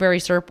taking elderberry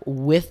syrup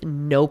with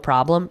no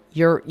problem,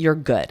 you're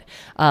good.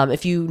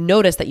 If you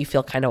notice that you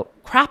feel kind of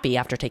crappy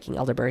after taking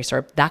elderberry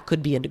syrup, that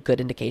could be a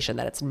good indication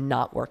that it's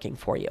not working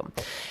for you.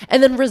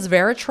 And then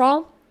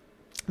resveratrol.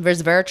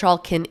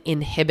 Resveratrol can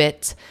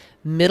inhibit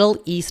Middle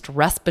East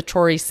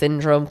respiratory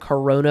syndrome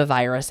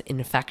coronavirus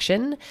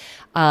infection.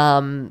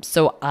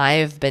 So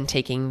I've been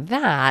taking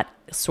that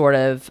sort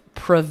of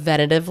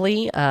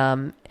preventatively.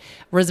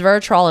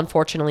 Resveratrol,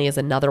 unfortunately, is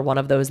another one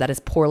of those that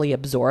is poorly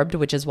absorbed,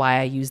 which is why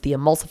I use the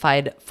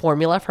emulsified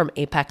formula from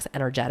Apex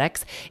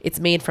Energetics. It's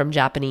made from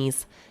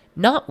Japanese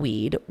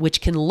knotweed,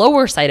 which can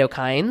lower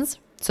cytokines.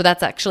 So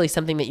that's actually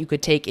something that you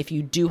could take if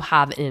you do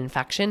have an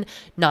infection,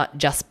 not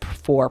just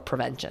for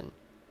prevention.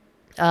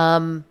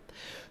 So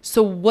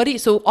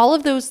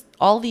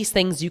all these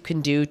things you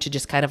can do to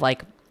just kind of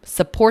like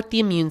support the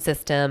immune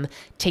system,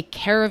 take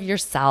care of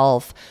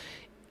yourself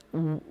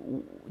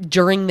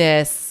during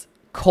this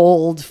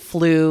cold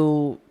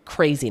flu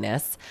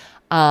craziness.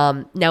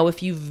 Now,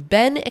 if you've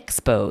been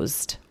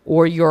exposed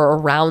or you're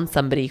around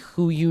somebody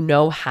who you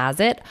know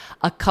has it,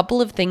 a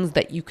couple of things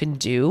that you can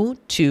do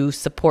to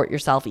support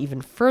yourself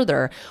even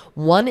further.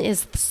 One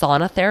is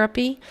sauna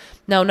therapy.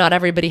 Now, not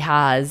everybody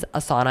has a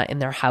sauna in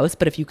their house,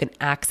 but if you can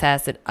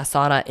access a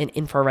sauna, an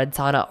infrared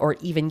sauna, or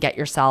even get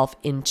yourself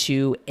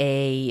into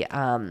a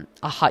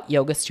hot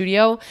yoga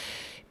studio,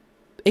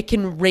 it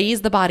can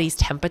raise the body's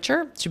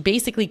temperature to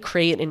basically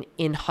create an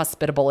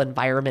inhospitable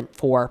environment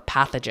for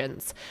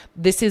pathogens.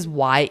 This is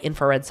why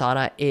infrared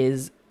sauna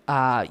is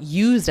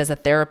used as a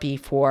therapy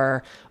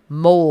for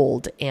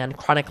mold and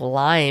chronic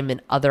Lyme and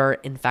other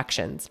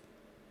infections.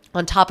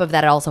 On top of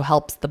that, it also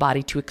helps the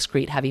body to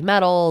excrete heavy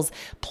metals,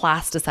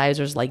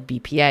 plasticizers like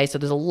BPA. So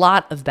there's a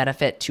lot of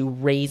benefit to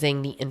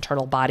raising the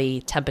internal body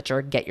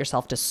temperature, get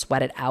yourself to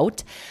sweat it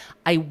out.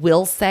 I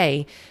will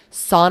say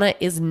sauna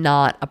is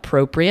not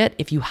appropriate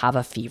if you have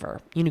a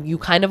fever. You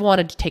kind of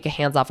want to take a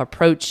hands-off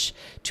approach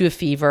to a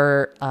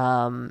fever,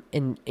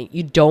 and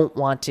you don't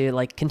want to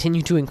like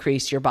continue to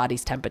increase your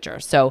body's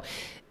temperature. So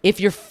if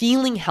you're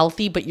feeling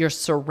healthy, but you're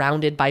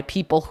surrounded by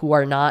people who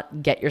are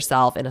not, get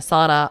yourself in a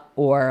sauna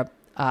or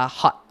a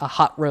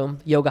hot room,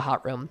 yoga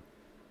hot room.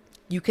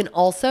 You can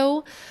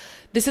also,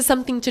 this is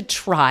something to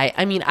try.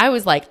 I mean, I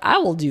was like, I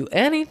will do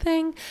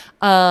anything.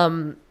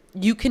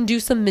 You can do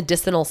some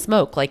medicinal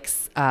smoke, like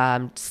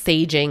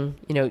saging,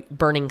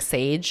 burning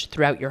sage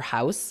throughout your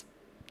house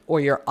or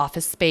your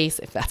office space,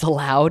 if that's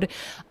allowed,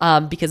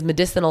 because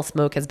medicinal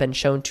smoke has been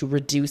shown to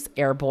reduce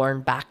airborne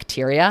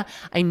bacteria.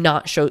 I'm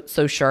not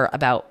so sure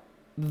about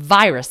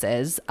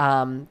viruses.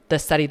 The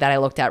study that I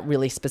looked at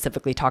really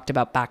specifically talked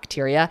about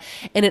bacteria,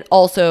 and it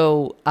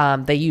also,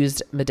 they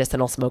used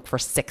medicinal smoke for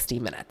 60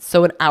 minutes.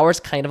 So an hour's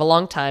kind of a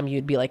long time.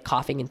 You'd be like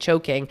coughing and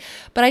choking,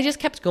 but I just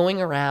kept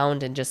going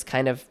around and just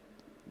kind of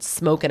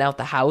smoking out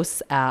the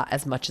house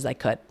as much as I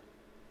could.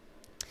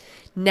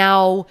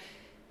 Now,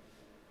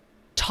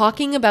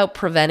 talking about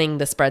preventing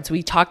the spread. So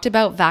we talked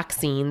about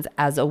vaccines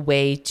as a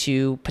way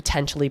to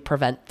potentially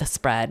prevent the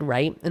spread,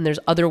 right? And there's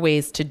other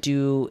ways to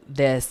do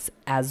this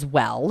as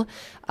well,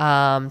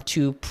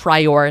 to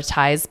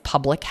prioritize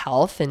public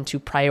health and to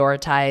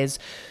prioritize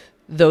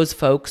those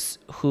folks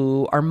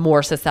who are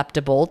more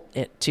susceptible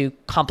to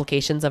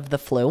complications of the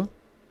flu.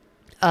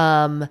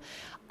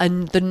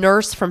 And the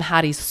nurse from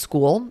Hattie's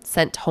school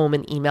sent home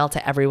an email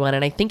to everyone,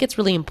 and I think it's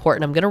really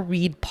important. I'm going to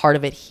read part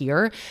of it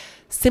here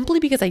simply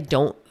because I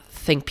don't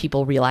think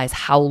people realize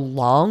how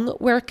long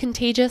we're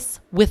contagious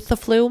with the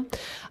flu.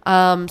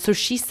 So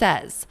she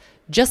says,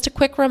 just a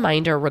quick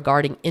reminder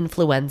regarding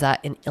influenza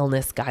and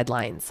illness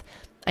guidelines.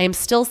 I am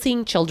still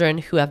seeing children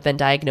who have been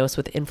diagnosed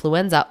with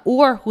influenza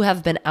or who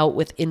have been out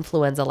with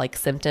influenza-like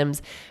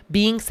symptoms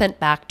being sent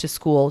back to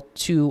school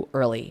too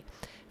early.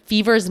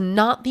 Fever is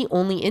not the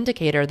only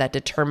indicator that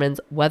determines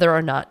whether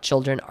or not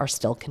children are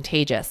still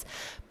contagious.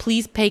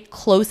 Please pay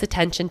close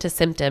attention to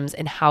symptoms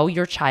and how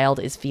your child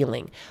is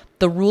feeling.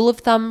 The rule of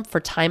thumb for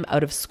time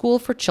out of school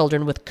for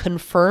children with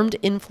confirmed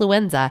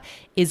influenza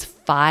is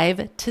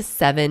 5 to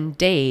 7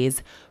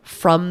 days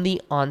from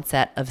the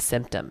onset of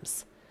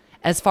symptoms.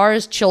 As far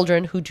as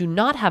children who do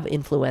not have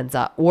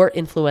influenza or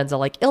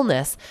influenza-like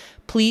illness,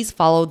 please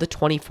follow the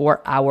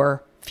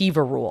 24-hour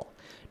fever rule.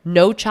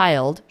 No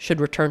child should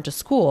return to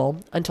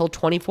school until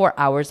 24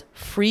 hours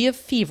free of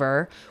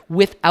fever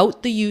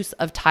without the use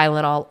of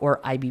Tylenol or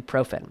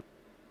ibuprofen.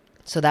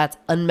 So that's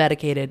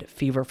unmedicated,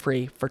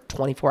 fever-free for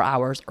 24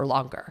 hours or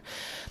longer.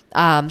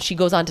 She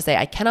goes on to say,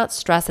 I cannot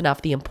stress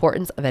enough the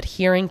importance of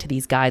adhering to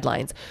these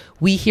guidelines.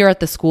 We here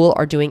at the school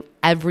are doing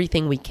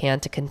everything we can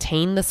to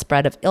contain the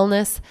spread of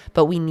illness,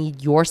 but we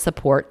need your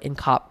support and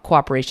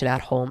cooperation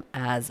at home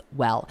as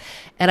well.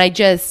 And I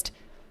just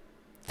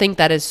think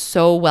that is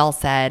so well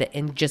said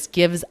and just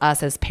gives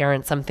us as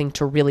parents something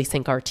to really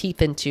sink our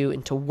teeth into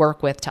and to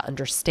work with, to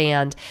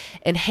understand.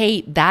 And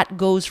hey, that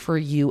goes for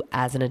you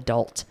as an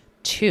adult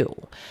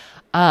too.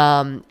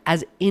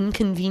 As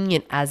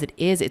inconvenient as it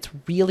is, it's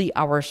really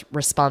our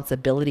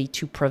responsibility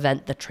to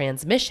prevent the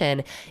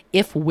transmission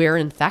if we're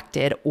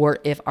infected or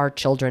if our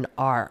children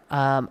are.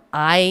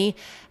 I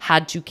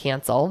had to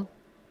cancel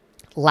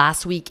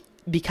last week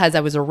because I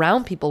was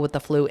around people with the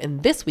flu,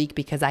 and this week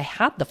because I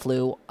had the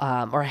flu,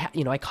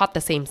 I caught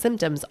the same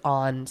symptoms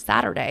on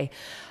Saturday.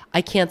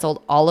 I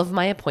canceled all of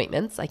my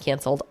appointments. I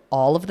canceled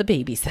all of the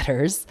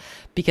babysitters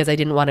because I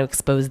didn't want to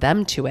expose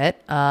them to it.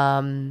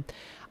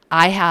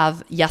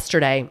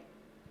 Yesterday,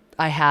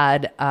 I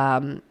had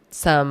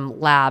some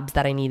labs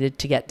that I needed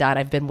to get done.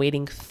 I've been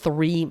waiting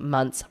 3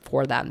 months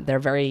for them. They're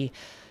very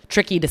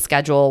tricky to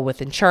schedule with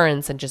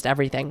insurance and just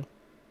everything.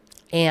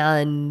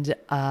 And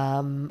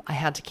I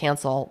had to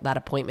cancel that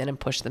appointment and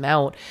push them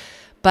out.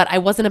 But I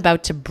wasn't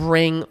about to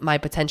bring my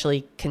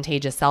potentially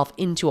contagious self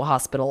into a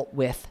hospital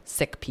with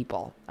sick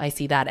people. I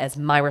see that as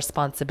my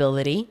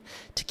responsibility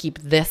to keep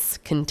this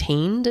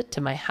contained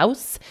to my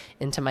house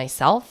and to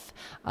myself.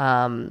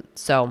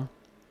 So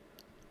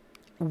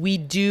we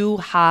do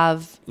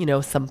have,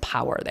 some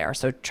power there.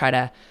 So try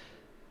to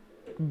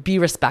be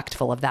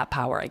respectful of that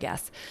power, I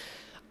guess.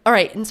 All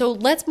right. And so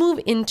let's move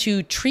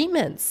into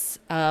treatments.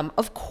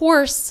 Of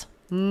course,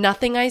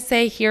 nothing I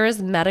say here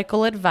is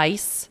medical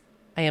advice.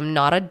 I am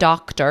not a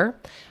doctor.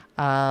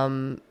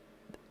 Again,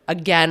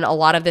 a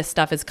lot of this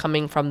stuff is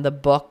coming from the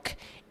book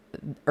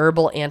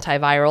Herbal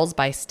Antivirals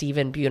by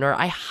Stephen Buhner.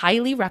 I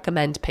highly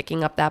recommend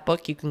picking up that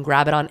book. You can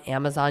grab it on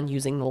Amazon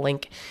using the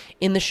link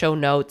in the show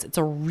notes. It's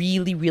a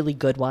really, really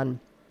good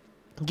one.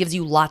 It gives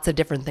you lots of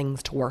different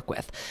things to work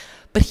with.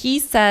 But he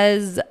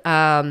says,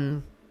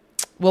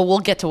 we'll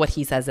get to what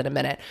he says in a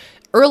minute.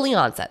 Early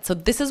onset. So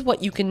this is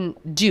what you can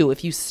do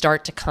if you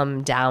start to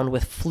come down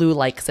with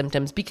flu-like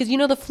symptoms, because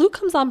the flu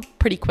comes on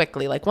pretty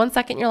quickly. Like 1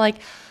 second you're like,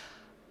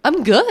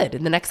 I'm good.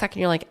 And the next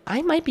second you're like,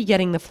 I might be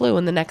getting the flu.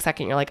 And the next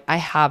second you're like, I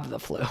have the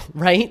flu,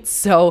 right?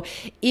 So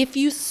if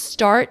you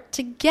start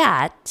to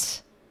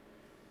get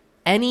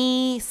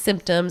any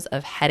symptoms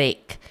of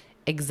headache,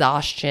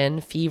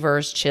 exhaustion,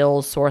 fevers,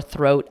 chills, sore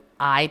throat,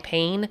 eye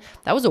pain,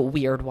 that was a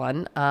weird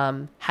one.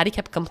 Hattie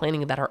kept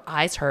complaining that her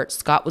eyes hurt.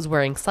 Scott was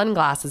wearing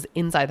sunglasses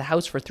inside the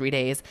house for 3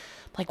 days.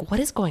 I'm like, what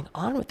is going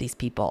on with these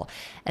people?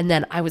 And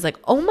then I was like,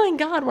 oh my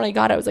God, when I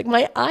got it, I was like,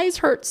 my eyes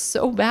hurt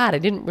so bad. I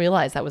didn't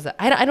realize that was,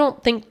 I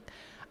don't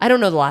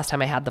know the last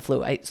time I had the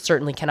flu. I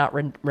certainly cannot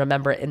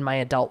remember it in my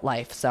adult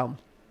life. So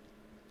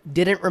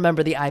didn't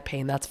remember the eye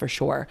pain, that's for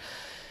sure.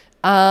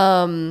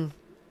 So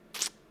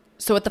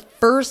at the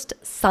first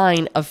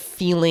sign of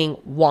feeling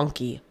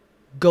wonky,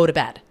 go to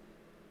bed.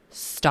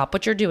 Stop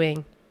what you're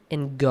doing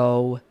and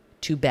go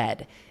to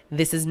bed.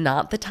 This is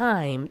not the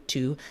time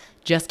to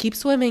just keep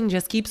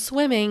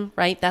swimming,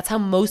 right? That's how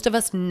most of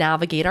us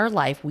navigate our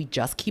life. We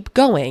just keep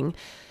going.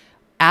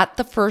 At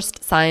the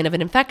first sign of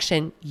an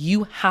infection,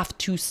 you have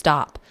to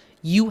stop.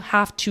 You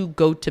have to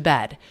go to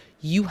bed.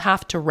 You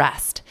have to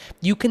rest.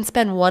 You can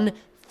spend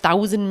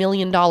 $1,000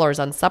 million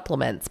on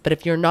supplements, but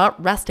if you're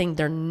not resting,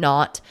 they're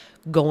not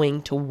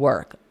going to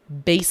work.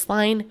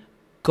 Baseline,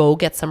 go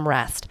get some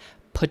rest.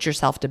 Put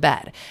yourself to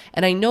bed.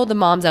 And I know the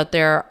moms out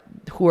there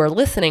who are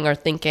listening are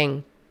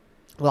thinking,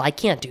 well, I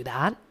can't do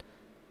that.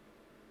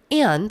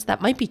 And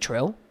that might be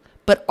true,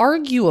 but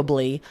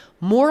arguably,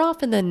 more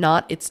often than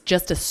not, it's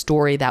just a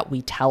story that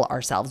we tell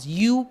ourselves.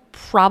 You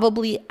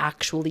probably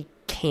actually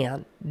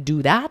can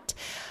do that.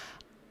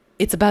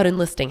 It's about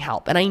enlisting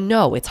help. And I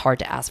know it's hard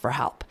to ask for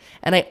help.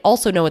 And I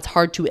also know it's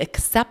hard to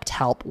accept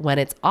help when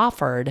it's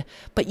offered,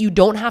 but you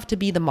don't have to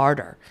be the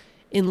martyr.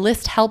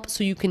 Enlist help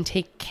so you can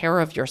take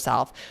care of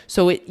yourself.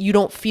 So you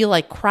don't feel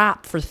like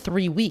crap for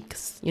 3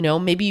 weeks.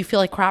 Maybe you feel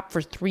like crap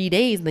for 3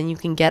 days, then you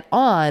can get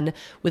on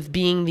with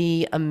being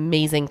the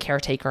amazing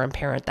caretaker and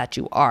parent that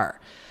you are.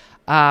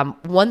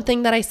 One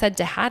thing that I said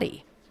to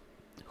Hattie,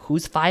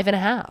 who's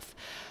 5.5,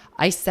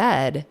 I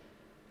said,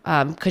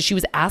 because she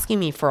was asking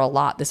me for a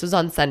lot. This was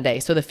on Sunday.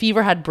 So the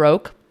fever had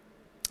broke,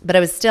 but I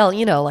was still,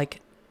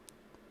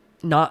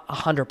 not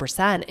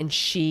 100%. And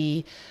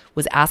she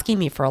was asking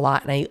me for a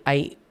lot. And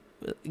I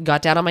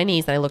got down on my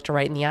knees and I looked her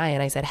right in the eye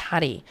and I said,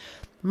 Hattie,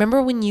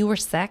 remember when you were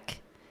sick?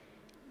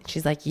 And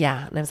she's like,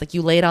 yeah. And I was like,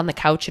 you laid on the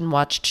couch and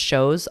watched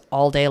shows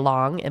all day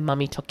long and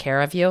mommy took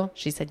care of you?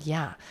 She said,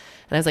 yeah.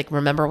 And I was like,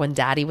 remember when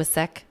daddy was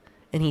sick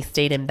and he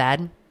stayed in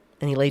bed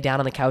and he laid down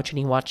on the couch and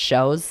he watched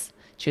shows.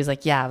 She was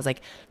like, yeah. I was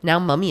like, now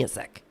mommy is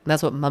sick. And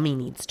that's what mommy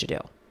needs to do.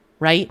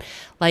 Right?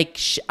 Like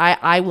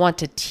I want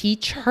to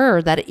teach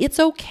her that it's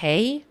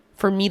okay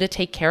for me to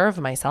take care of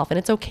myself, and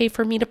it's okay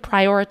for me to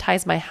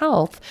prioritize my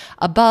health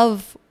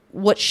above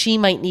what she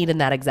might need in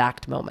that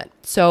exact moment.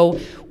 So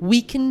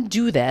we can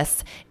do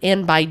this.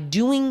 And by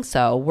doing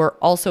so, we're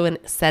also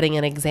setting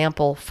an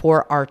example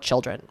for our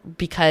children,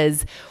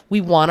 because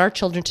we want our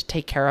children to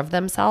take care of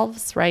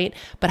themselves, right?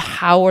 But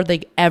how are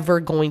they ever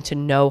going to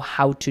know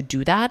how to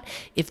do that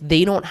if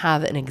they don't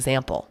have an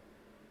example?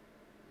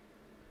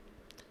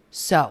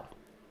 So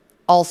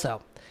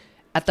also,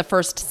 at the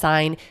first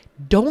sign,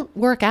 don't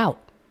work out.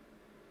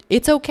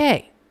 It's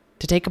okay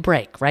to take a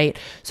break, right?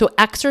 So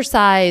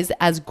exercise,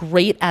 as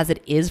great as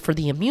it is for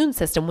the immune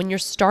system, when you're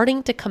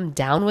starting to come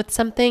down with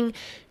something,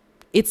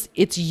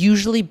 it's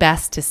usually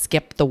best to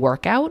skip the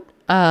workout.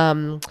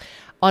 On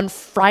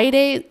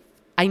Friday,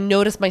 I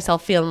noticed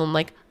myself feeling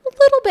like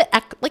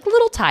a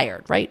little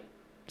tired, right?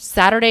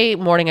 Saturday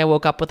morning, I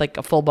woke up with like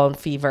a full-blown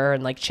fever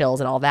and like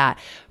chills and all that.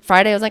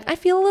 Friday, I was like, I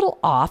feel a little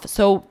off.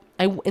 So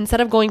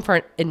instead of going for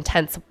an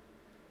intense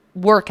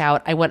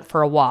workout, I went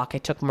for a walk. I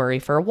took Murray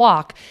for a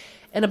walk.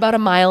 And about a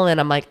mile in,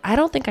 I'm like, I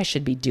don't think I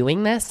should be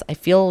doing this. I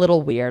feel a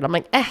little weird. I'm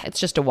like, it's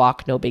just a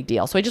walk, no big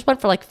deal. So I just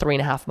went for like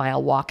 3.5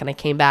 mile walk, and I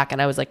came back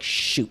and I was like,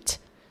 shoot.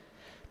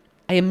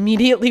 I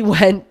immediately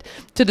went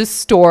to the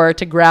store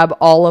to grab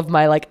all of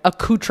my like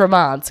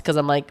accoutrements, because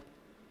I'm like,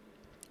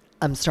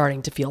 I'm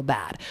starting to feel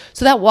bad.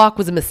 So that walk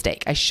was a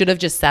mistake. I should have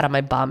just sat on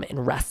my bum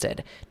and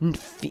rested.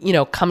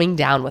 Coming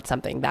down with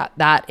something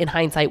that in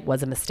hindsight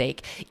was a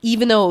mistake,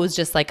 even though it was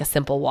just like a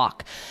simple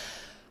walk.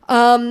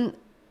 I'm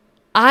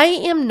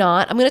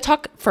going to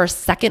talk for a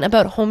second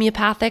about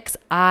homeopathics.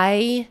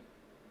 I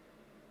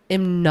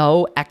am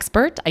no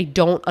expert. I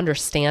don't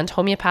understand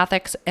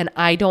homeopathics, and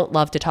I don't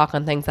love to talk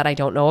on things that I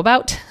don't know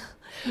about.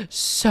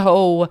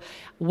 So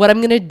what I'm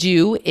going to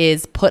do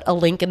is put a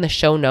link in the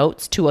show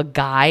notes to a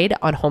guide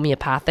on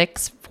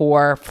homeopathics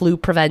for flu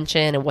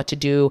prevention and what to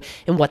do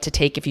and what to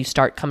take if you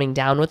start coming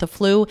down with a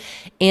flu.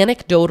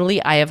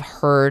 Anecdotally, I have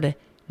heard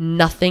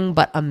nothing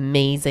but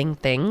amazing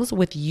things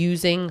with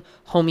using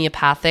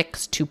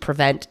homeopathics to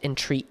prevent and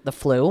treat the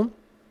flu.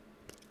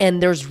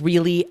 And there's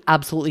really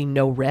absolutely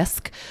no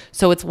risk.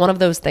 So it's one of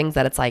those things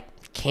that it's like,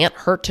 can't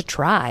hurt to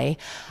try.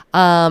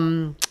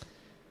 There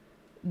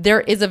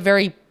is a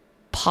very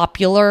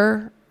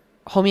popular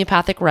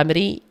homeopathic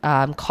remedy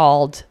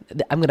called,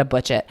 I'm going to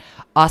butcher it,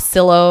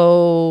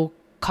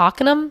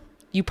 oscillococcinum.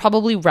 You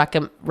probably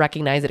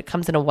recognize it. It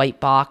comes in a white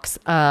box.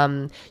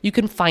 You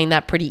can find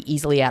that pretty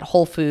easily at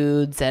Whole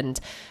Foods and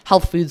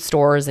health food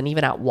stores, and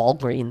even at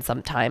Walgreens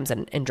sometimes,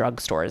 and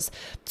drugstores.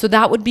 So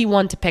that would be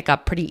one to pick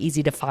up, pretty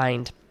easy to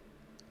find,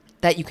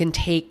 that you can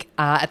take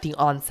at the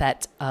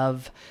onset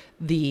of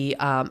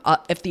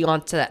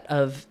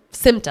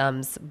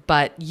symptoms.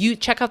 But you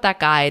check out that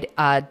guide.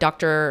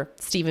 Dr.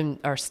 Stephen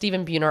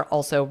Buhner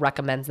also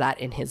recommends that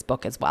in his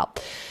book as well.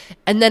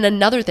 And then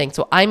another thing,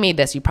 so I made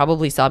this, you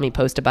probably saw me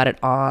post about it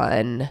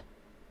on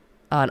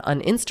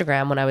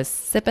Instagram when I was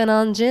sipping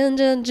on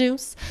ginger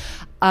juice.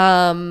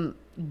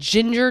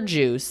 Ginger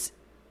juice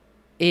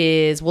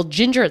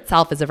ginger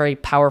itself is a very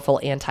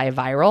powerful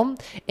antiviral,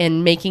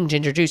 and making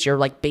ginger juice, you're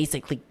like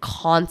basically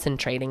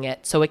concentrating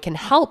it. So it can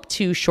help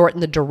to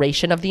shorten the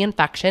duration of the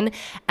infection,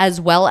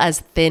 as well as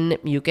thin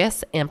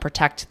mucus and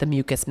protect the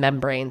mucous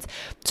membranes.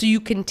 So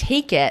you can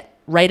take it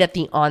right at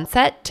the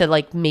onset to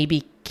like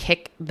maybe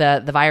kick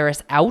the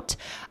virus out.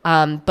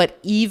 But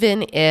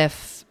even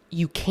if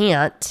you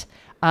can't,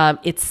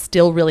 it's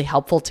still really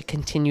helpful to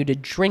continue to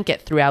drink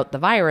it throughout the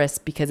virus,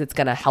 because it's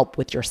going to help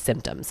with your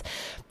symptoms.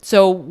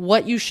 So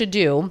what you should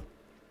do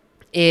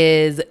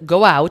is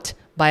go out,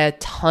 buy a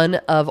ton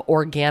of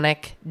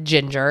organic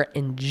ginger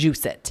and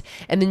juice it.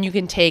 And then you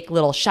can take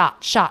little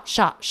shots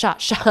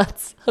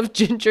of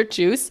ginger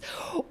juice,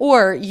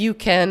 or you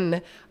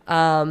can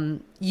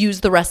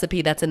use the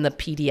recipe that's in the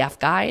PDF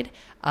guide.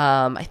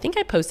 I think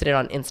I posted it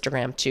on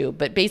Instagram too,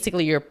 but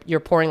basically you're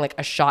pouring like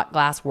a shot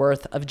glass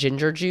worth of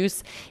ginger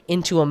juice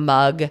into a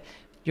mug.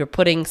 You're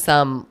putting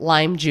some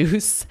lime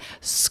juice,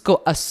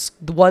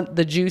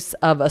 the juice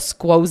of a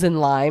squozen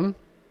lime.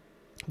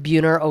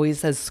 Buhner always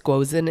says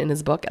squozen in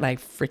his book, and I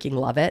freaking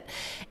love it.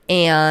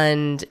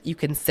 And you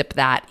can sip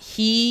that.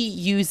 He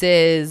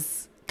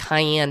uses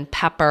cayenne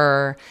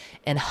pepper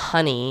and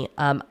honey.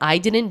 I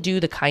didn't do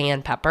the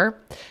cayenne pepper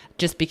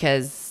just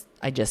because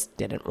I just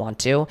didn't want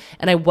to.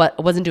 And I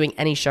wasn't doing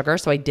any sugar,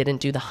 so I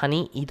didn't do the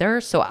honey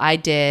either. So I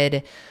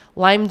did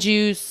lime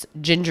juice,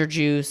 ginger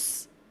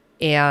juice,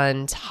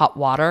 and hot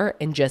water,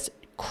 and just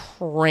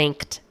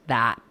cranked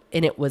that.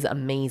 And it was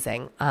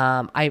amazing.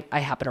 I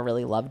happen to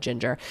really love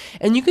ginger.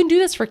 And you can do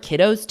this for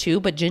kiddos too,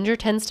 but ginger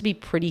tends to be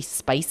pretty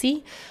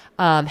spicy.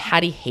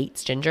 Hattie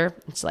hates ginger.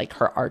 It's like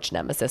her arch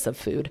nemesis of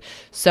food.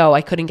 So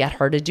I couldn't get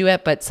her to do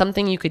it, but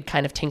something you could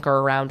kind of tinker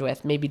around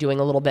with, maybe doing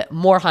a little bit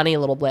more honey, a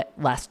little bit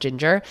less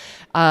ginger.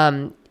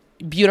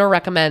 Buhner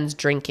recommends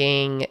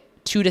drinking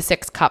 2 to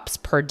 6 cups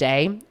per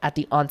day at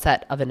the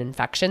onset of an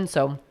infection.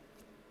 So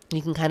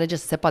You can kind of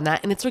just sip on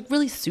that, and it's like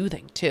really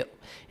soothing too,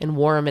 and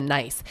warm and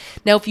nice.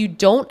 Now, if you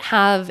don't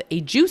have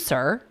a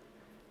juicer,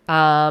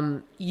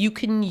 you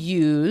can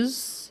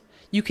use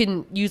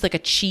like a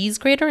cheese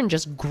grater and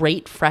just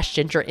grate fresh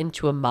ginger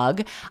into a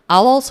mug.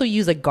 I'll also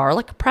use a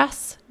garlic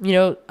press,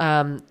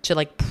 to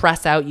like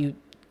press out. You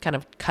kind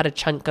of cut a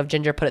chunk of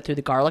ginger, put it through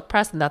the garlic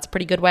press, and that's a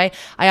pretty good way.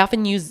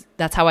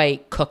 That's how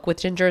I cook with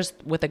gingers,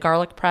 with a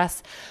garlic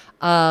press.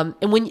 And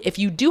if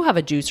you do have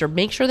a juicer,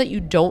 make sure that you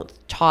don't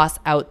toss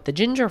out the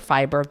ginger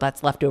fiber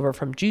that's left over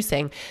from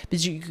juicing,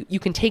 because you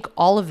can take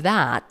all of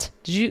that.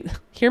 Did you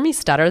hear me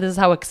stutter? This is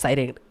how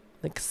exciting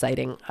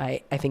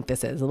I think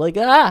this is. I'm like,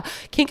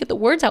 can't get the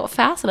words out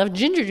fast enough.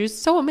 Ginger juice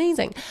is so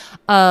amazing.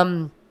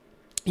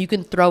 You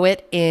can throw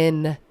it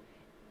in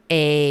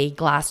a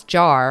glass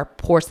jar,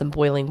 pour some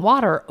boiling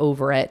water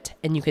over it,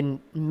 and you can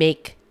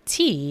make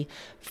tea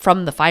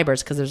from the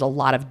fibers because there's a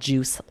lot of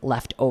juice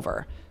left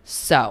over.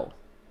 So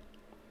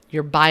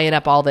you're buying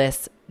up all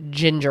this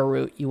ginger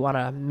root. You want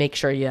to make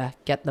sure you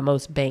get the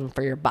most bang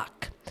for your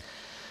buck.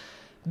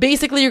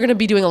 Basically, you're going to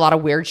be doing a lot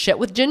of weird shit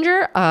with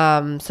ginger.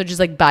 So just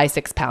like buy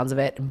 6 pounds of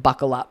it and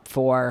buckle up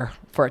for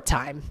a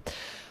time.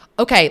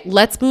 Okay,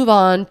 let's move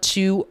on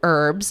to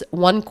herbs.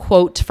 One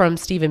quote from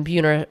Stephen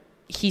Buhner.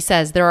 He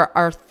says, there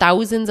are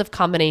thousands of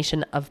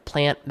combination of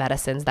plant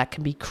medicines that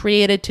can be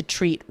created to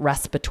treat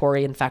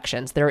respiratory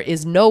infections. There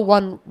is no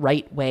one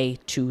right way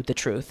to the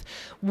truth,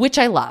 which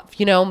I love.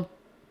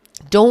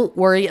 Don't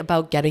worry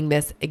about getting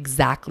this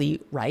exactly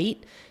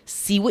right.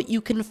 See what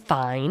you can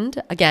find.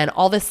 Again,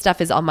 all this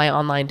stuff is on my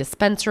online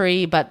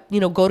dispensary, but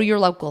go to your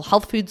local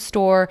health food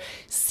store,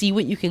 see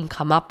what you can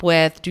come up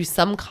with, do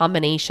some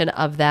combination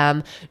of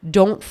them.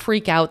 Don't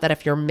freak out that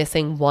if you're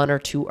missing 1 or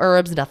 2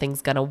 herbs,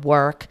 nothing's going to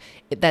work.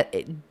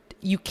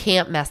 You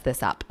can't mess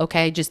this up.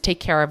 Okay. Just take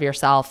care of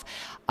yourself.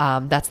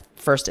 That's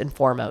first and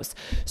foremost.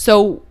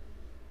 So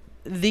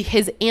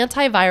his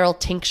antiviral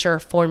tincture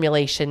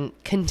formulation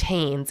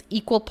contains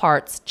equal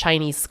parts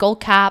Chinese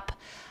skullcap,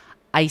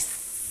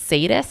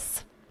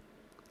 isatis,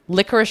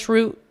 licorice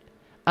root.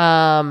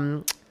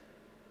 I'm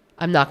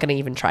not going to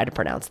even try to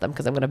pronounce them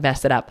because I'm going to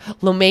mess it up.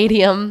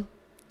 Lomadium,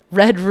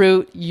 red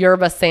root,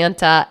 yerba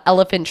santa,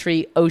 elephant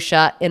tree,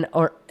 osha, and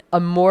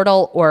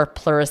immortal or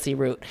pleurisy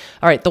root.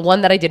 All right, the one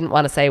that I didn't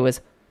want to say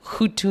was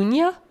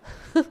hutunia.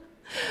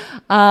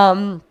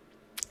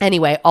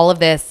 Anyway, all of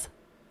this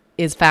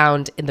is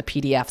found in the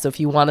PDF. So if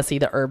you want to see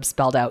the herbs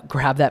spelled out,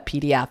 grab that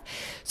PDF.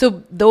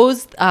 So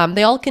those,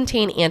 they all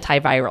contain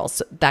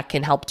antivirals that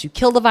can help to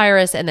kill the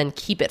virus and then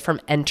keep it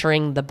from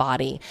entering the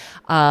body.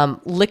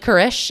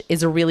 Licorice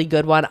is a really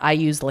good one. I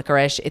use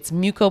licorice. It's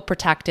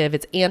mucoprotective.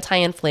 It's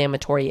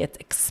anti-inflammatory. It's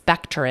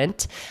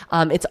expectorant.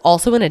 It's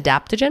also an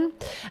adaptogen.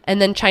 And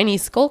then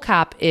Chinese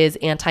skullcap is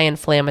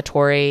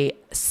anti-inflammatory,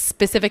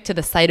 specific to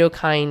the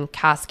cytokine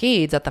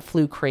cascades that the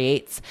flu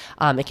creates.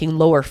 It can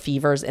lower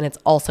fevers, and it's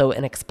also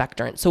an expectorant.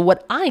 So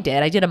what I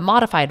did a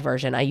modified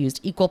version. I used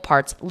equal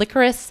parts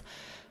licorice,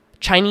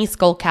 Chinese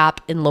skullcap,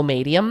 and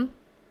lomadium.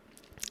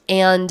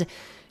 And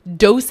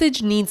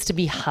dosage needs to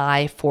be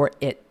high for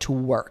it to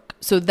work.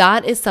 So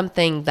that is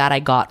something that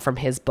I got from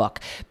his book,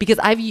 because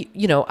I've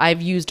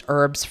used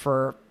herbs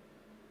for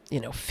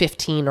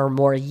 15 or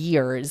more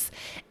years.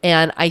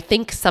 And I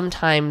think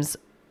sometimes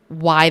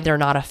why they're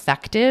not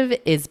effective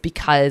is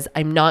because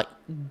I'm not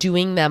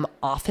doing them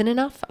often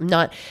enough. I'm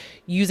not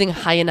using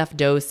high enough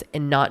dose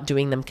and not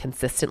doing them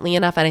consistently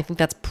enough. And I think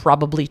that's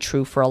probably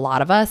true for a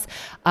lot of us.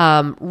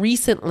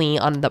 Recently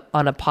on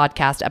a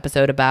podcast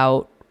episode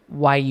about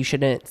why you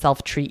shouldn't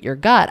self-treat your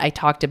gut, I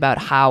talked about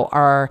how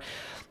our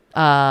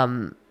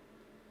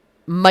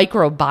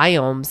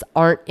microbiomes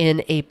aren't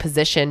in a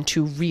position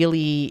to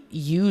really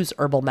use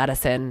herbal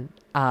medicine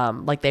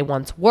like they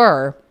once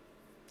were.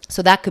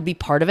 So that could be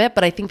part of it.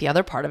 But I think the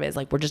other part of it is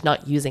like we're just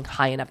not using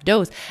high enough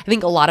dose. I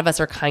think a lot of us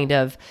are kind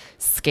of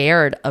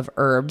scared of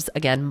herbs.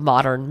 Again,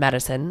 modern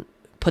medicine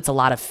puts a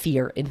lot of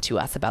fear into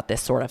us about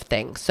this sort of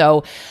thing.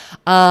 So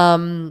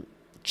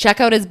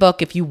check out his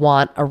book if you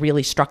want a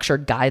really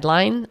structured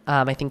guideline.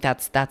 I think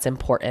that's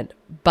important.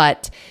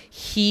 But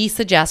he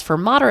suggests for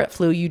moderate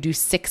flu, you do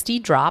 60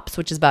 drops,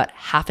 which is about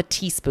half a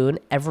teaspoon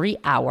every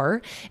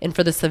hour. And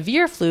for the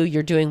severe flu,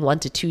 you're doing 1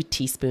 to 2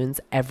 teaspoons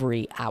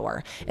every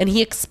hour. And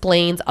he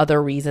explains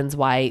other reasons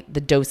why the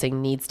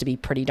dosing needs to be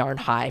pretty darn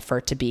high for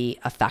it to be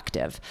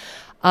effective.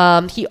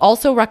 He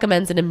also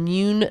recommends an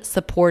immune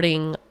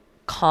supporting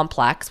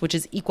complex, which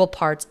is equal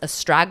parts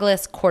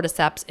astragalus,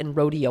 cordyceps, and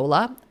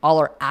rhodiola. All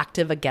are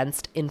active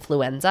against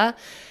influenza.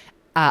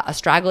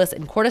 Astragalus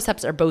and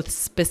cordyceps are both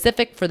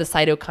specific for the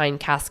cytokine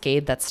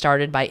cascade that's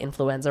started by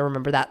influenza.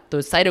 Remember that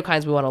those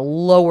cytokines, we want to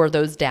lower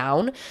those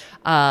down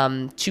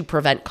to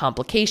prevent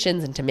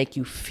complications and to make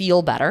you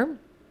feel better.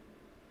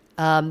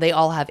 They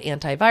all have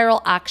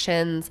antiviral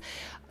actions.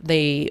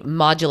 They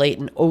modulate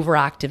an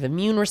overactive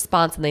immune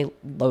response, and they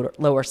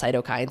lower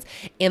cytokines.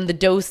 And the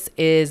dose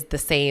is the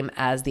same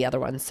as the other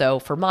one. So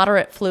for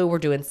moderate flu, we're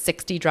doing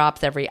 60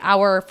 drops every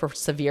hour. For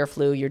severe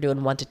flu, you're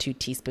doing 1 to 2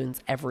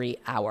 teaspoons every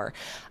hour.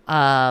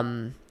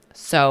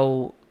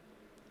 So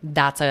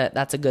That's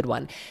a good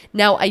one.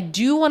 Now, I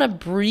do want to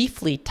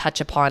briefly touch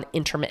upon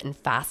intermittent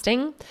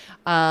fasting.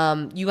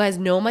 You guys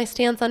know my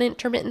stance on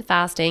intermittent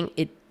fasting.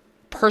 It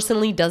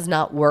personally does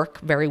not work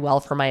very well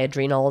for my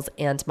adrenals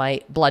and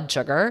my blood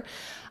sugar.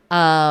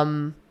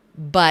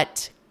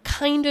 But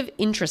kind of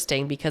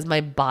interesting because my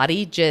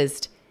body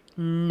just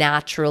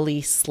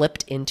naturally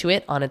slipped into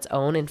it on its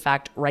own. In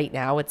fact, right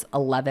now it's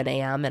 11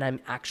 a.m. and I'm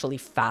actually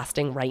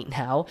fasting right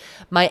now.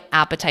 My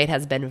appetite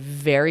has been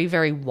very,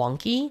 very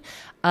wonky.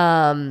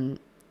 In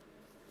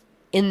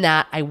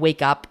that I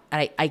wake up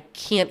and I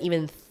can't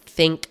even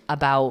think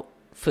about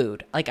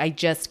food. Like I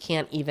just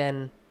can't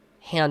even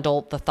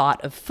handle the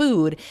thought of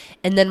food.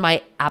 And then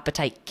my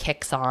appetite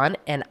kicks on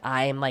and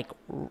I'm like,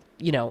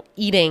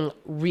 eating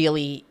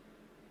really,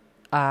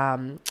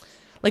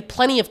 like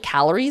plenty of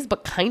calories,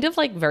 but kind of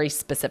like very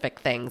specific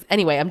things.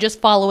 Anyway, I'm just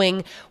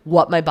following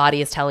what my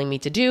body is telling me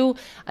to do.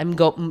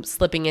 I'm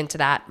slipping into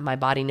that. My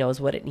body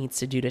knows what it needs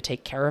to do to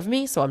take care of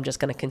me. So I'm just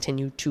going to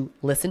continue to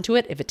listen to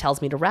it. If it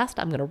tells me to rest,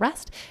 I'm going to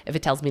rest. If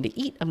it tells me to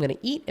eat, I'm going to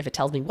eat. If it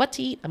tells me what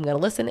to eat, I'm going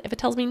to listen. If it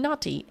tells me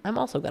not to eat, I'm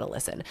also going to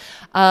listen.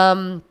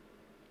 I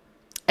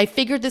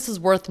figured this is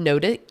worth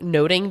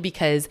noting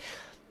because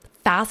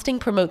fasting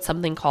promotes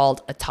something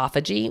called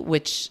autophagy,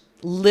 which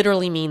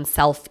literally means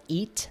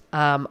self-eat.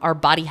 Our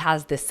body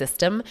has this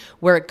system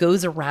where it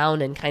goes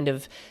around and kind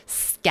of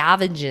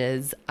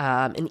scavenges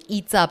and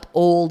eats up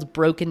old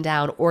broken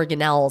down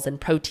organelles and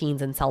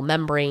proteins and cell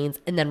membranes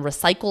and then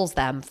recycles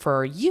them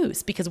for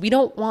use because we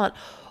don't want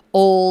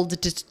old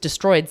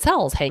destroyed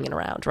cells hanging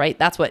around, right?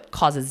 That's what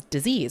causes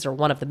disease or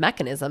one of the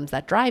mechanisms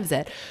that drives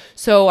it.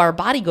 So our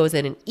body goes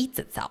in and eats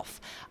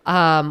itself,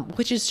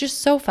 which is just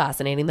so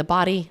fascinating. The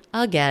body,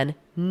 again,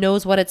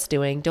 knows what it's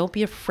doing. Don't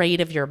be afraid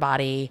of your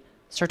body.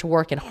 Start to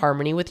work in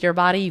harmony with your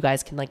body. You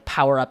guys can like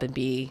power up and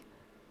be,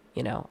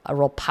 a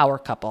real power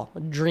couple, a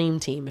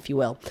dream team, if you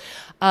will.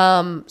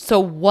 So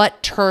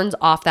what turns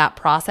off that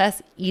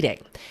process?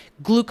 Eating.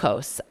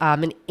 Glucose,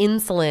 an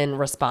insulin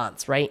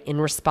response, right? In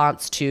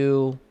response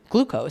to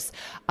glucose.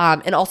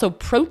 And also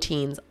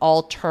proteins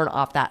all turn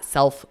off that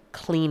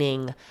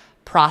self-cleaning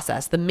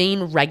process. The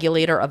main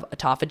regulator of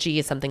autophagy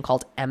is something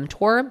called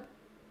mTOR.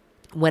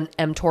 When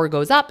mTOR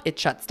goes up, it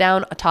shuts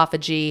down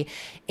autophagy,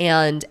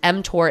 and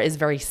mTOR is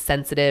very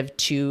sensitive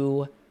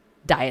to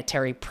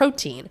dietary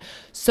protein.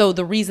 So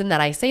the reason that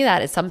I say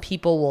that is some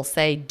people will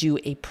say do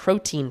a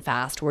protein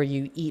fast where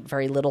you eat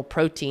very little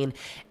protein.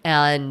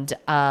 And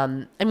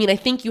I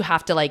think you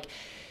have to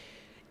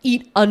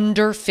eat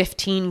under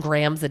 15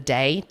 grams a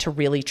day to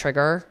really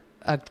trigger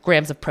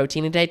grams of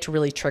protein a day to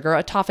really trigger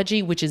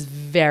autophagy, which is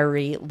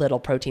very little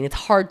protein. It's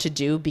hard to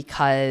do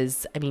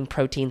because,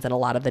 protein's in a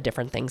lot of the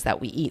different things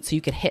that we eat. So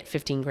you can hit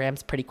 15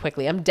 grams pretty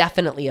quickly. I'm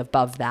definitely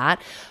above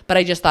that, but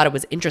I just thought it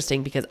was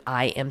interesting because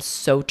I am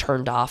so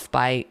turned off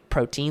by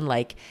protein,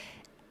 like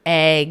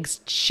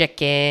eggs,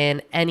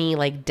 chicken, any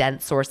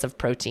dense source of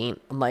protein.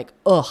 I'm like,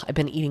 I've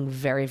been eating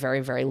very, very,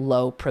 very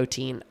low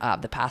protein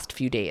the past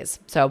few days.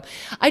 So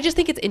I just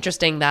think it's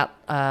interesting that,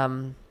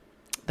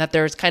 that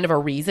there's kind of a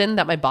reason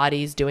that my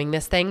body's doing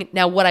this thing.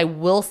 Now, what I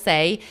will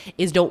say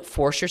is don't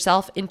force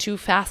yourself into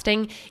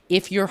fasting.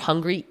 If you're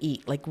hungry,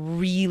 eat.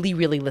 Really,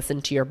 really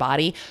listen to your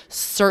body.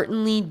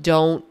 Certainly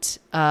don't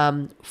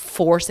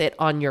force it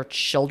on your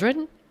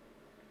children.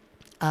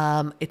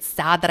 It's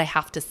sad that I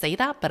have to say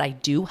that, but I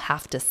do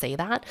have to say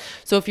that.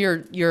 So if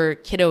your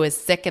kiddo is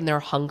sick and they're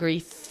hungry,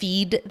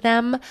 feed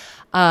them.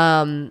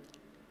 Try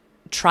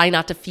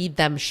not to feed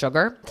them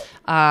sugar.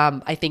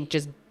 I think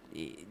just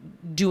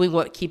doing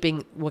what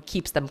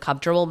keeps them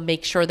comfortable.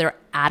 Make sure they're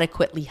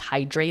adequately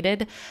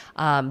hydrated.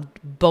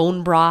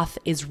 Bone broth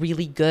is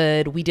really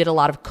good. We did a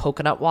lot of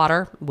coconut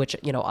water, which,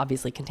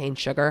 obviously contains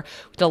sugar.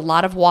 We did a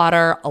lot of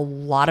water, a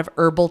lot of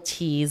herbal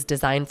teas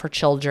designed for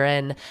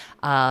children,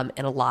 and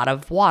a lot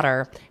of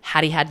water.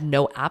 Hattie had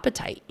no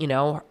appetite,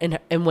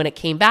 and when it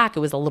came back, it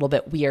was a little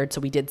bit weird.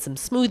 So we did some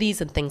smoothies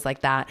and things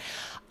like that.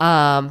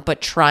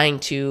 But trying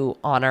to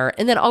honor,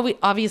 and then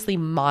obviously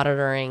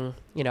monitoring,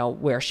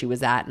 where she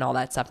was at and all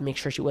that stuff, make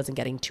sure she wasn't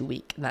getting too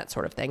weak and that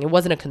sort of thing. It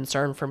wasn't a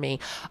concern for me.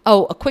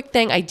 Oh, a quick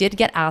thing. I did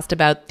get asked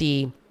about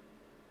the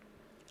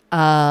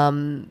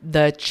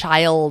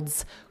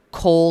child's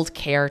cold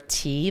care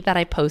tea that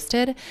I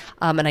posted.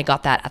 And I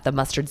got that at the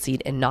Mustard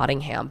Seed in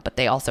Nottingham, but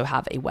they also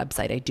have a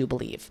website, I do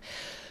believe.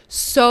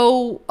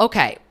 So,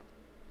 okay.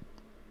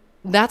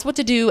 That's what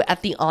to do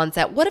at the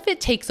onset. What if it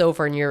takes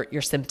over and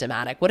you're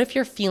symptomatic? What if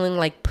you're feeling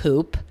like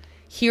poop?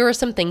 Here are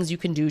some things you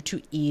can do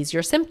to ease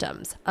your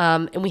symptoms.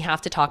 And we have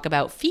to talk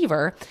about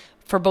fever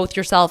for both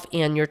yourself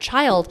and your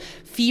child.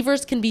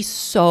 Fevers can be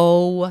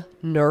so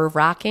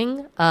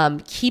nerve-wracking.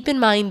 Keep in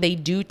mind they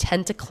do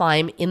tend to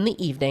climb in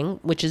the evening,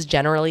 which is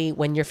generally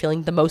when you're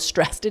feeling the most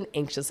stressed and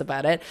anxious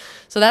about it.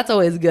 So that's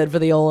always good for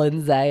the old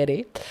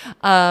anxiety.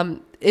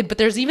 But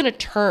there's even a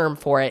term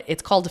for it.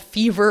 It's called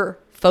fever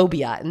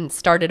phobia and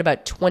started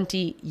about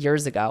 20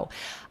 years ago.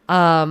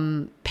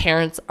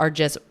 Parents are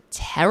just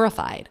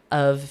terrified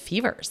of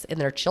fevers in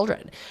their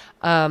children.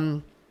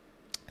 I'll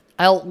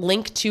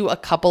link to a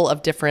couple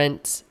of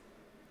different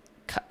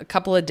a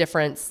couple of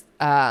different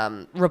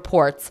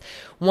reports.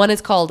 One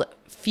is called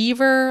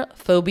Fever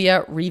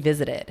Phobia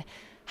Revisited.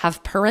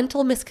 Have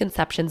parental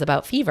misconceptions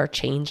about fever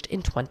changed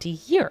in 20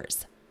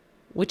 years?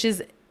 Which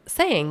is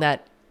saying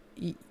that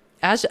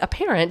as a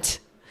parent,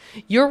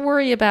 your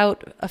worry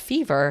about a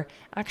fever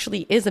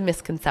actually is a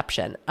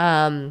misconception.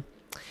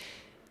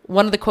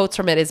 One of the quotes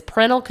from it is,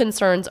 parental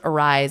concerns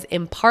arise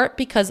in part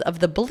because of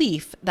the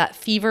belief that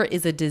fever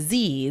is a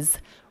disease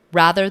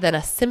rather than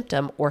a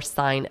symptom or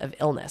sign of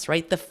illness,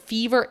 right? The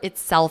fever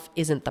itself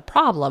isn't the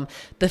problem.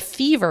 The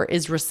fever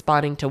is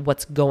responding to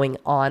what's going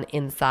on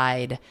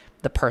inside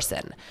the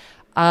person.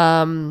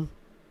 Another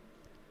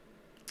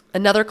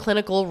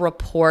clinical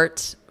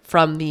report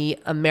from the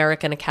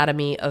American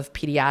Academy of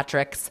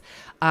Pediatrics.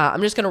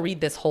 I'm just going to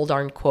read this whole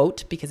darn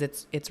quote because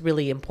it's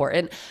really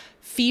important.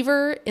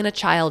 Fever in a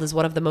child is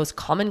one of the most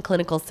common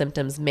clinical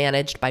symptoms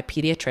managed by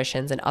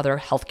pediatricians and other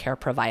healthcare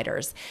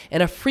providers,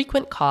 and a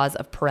frequent cause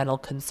of parental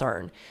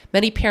concern.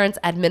 Many parents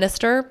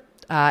administer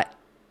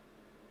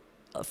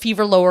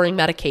fever-lowering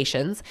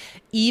medications,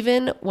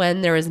 even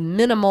when there is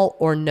minimal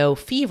or no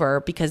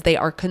fever, because they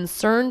are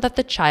concerned that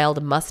the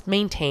child must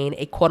maintain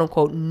a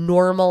quote-unquote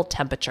normal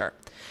temperature.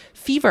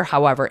 Fever,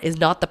 however, is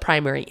not the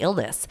primary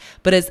illness,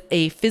 but is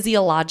a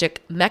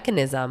physiologic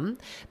mechanism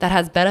that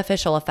has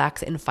beneficial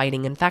effects in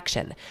fighting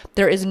infection.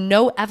 There is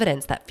no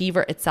evidence that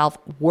fever itself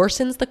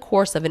worsens the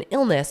course of an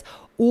illness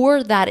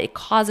or that it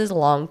causes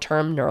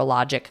long-term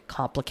neurologic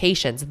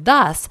complications.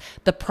 Thus,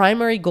 the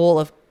primary goal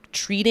of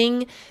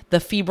treating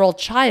the febrile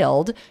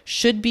child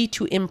should be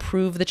to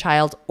improve the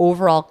child's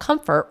overall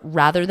comfort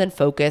rather than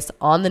focus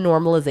on the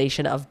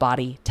normalization of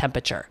body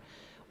temperature.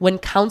 When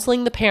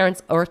counseling the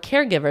parents or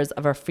caregivers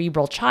of a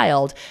febrile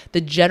child, the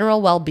general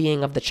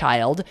well-being of the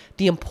child,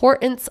 the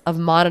importance of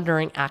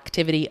monitoring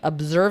activity,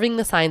 observing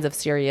the signs of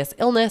serious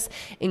illness,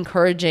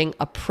 encouraging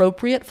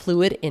appropriate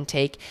fluid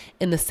intake,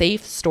 and the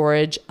safe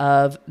storage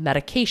of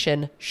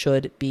medication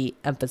should be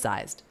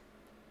emphasized.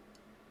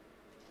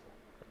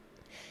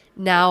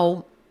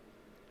 Now,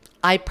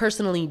 I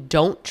personally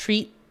don't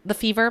treat the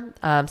fever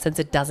since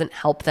it doesn't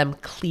help them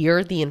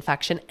clear the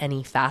infection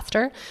any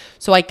faster.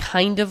 So I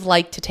kind of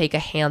like to take a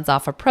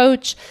hands-off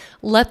approach,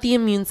 let the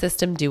immune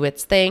system do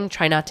its thing,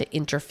 try not to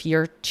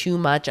interfere too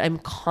much. I'm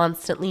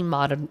constantly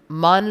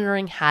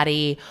monitoring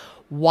Hattie,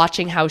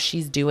 watching how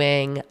she's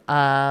doing,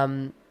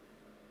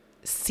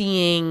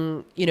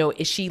 seeing,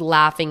 is she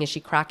laughing? Is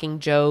she cracking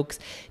jokes?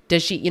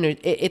 Does she,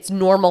 it's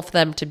normal for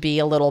them to be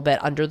a little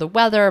bit under the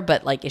weather,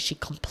 but like, is she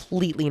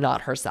completely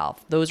not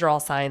herself? Those are all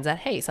signs that,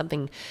 hey,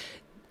 something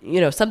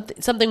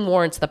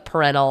warrants the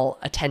parental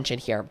attention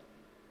here.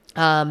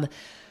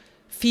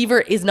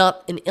 Fever is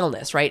not an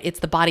illness, right? It's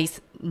the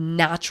body's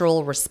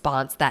natural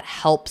response that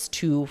helps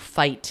to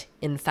fight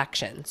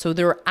infection. So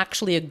they're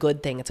actually a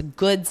good thing. It's a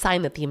good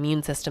sign that the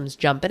immune system's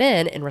jumping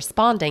in and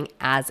responding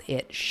as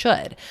it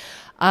should.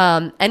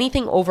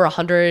 Anything over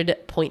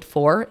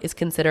 100.4 is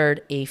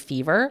considered a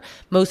fever.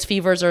 Most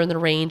fevers are in the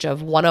range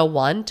of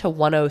 101 to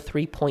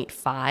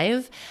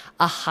 103.5.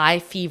 A high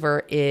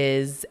fever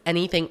is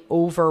anything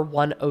over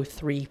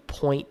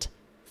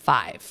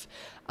 103.5.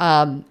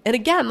 And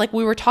again, like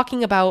we were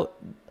talking about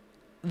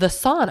the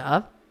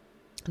sauna,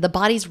 the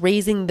body's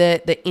raising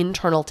the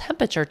internal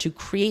temperature to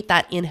create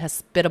that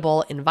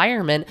inhospitable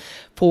environment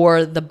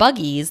for the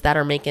buggies that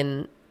are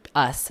making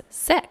us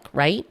sick,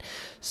 right?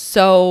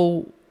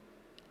 So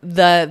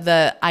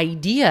the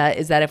idea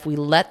is that if we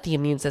let the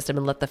immune system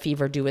and let the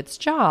fever do its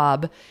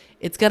job,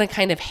 it's going to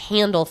kind of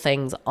handle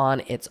things on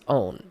its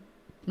own.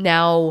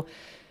 Now,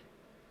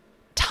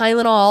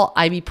 Tylenol,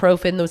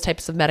 ibuprofen, those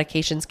types of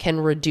medications can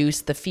reduce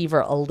the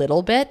fever a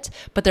little bit,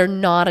 but they're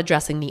not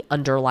addressing the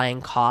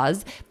underlying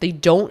cause. They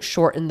don't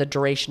shorten the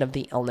duration of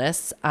the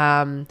illness.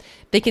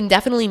 They can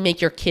definitely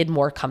make your kid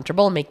more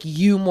comfortable, make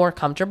you more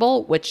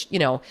comfortable, which,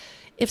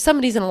 if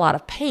somebody's in a lot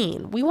of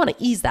pain, we want to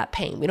ease that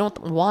pain. We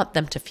don't want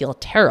them to feel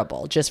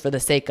terrible just for the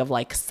sake of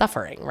like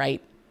suffering,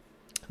 right?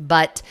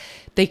 But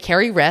they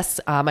carry risks.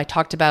 I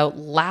talked about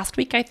last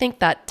week, I think,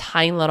 that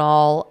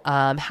Tylenol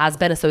has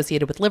been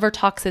associated with liver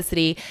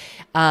toxicity.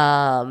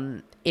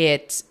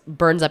 It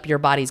burns up your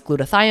body's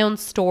glutathione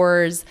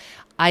stores.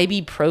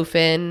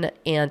 Ibuprofen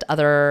and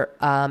other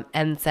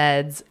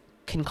NSAIDs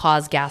can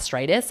cause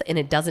gastritis, and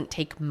it doesn't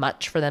take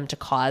much for them to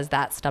cause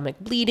that stomach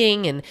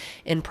bleeding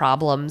and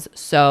problems.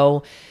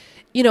 So,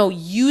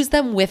 use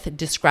them with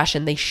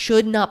discretion. They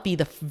should not be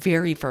the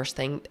very first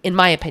thing, in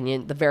my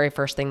opinion, the very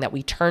first thing that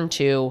we turn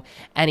to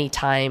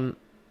anytime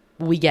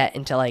we get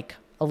into like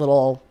a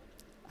little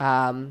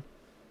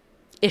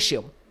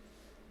issue.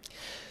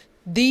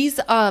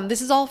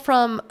 This is all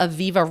from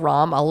Aviva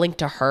Romm. I'll link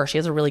to her. She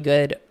has a really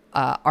good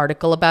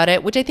article about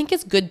it, which I think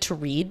is good to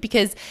read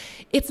because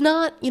it's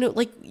not,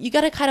 like you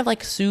got to kind of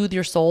like soothe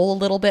your soul a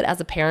little bit as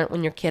a parent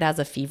when your kid has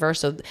a fever.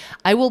 So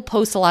I will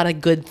post a lot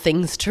of good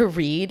things to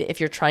read if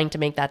you're trying to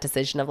make that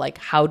decision of like,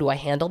 how do I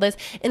handle this?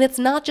 And it's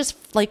not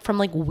just like from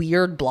like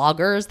weird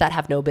bloggers that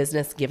have no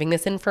business giving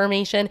this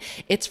information.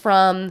 It's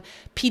from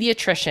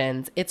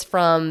pediatricians. It's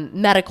from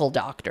medical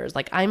doctors.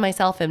 Like I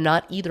myself am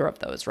not either of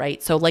those,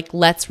 right? So like,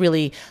 let's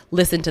really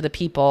listen to the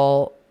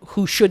people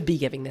who should be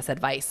giving this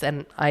advice.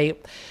 And I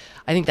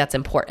think that's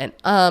important.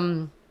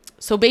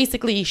 So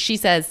basically she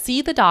says,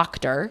 see the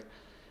doctor.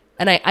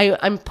 And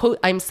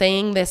I'm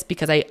saying this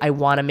because I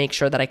want to make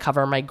sure that I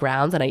cover my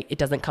grounds and it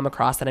doesn't come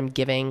across that I'm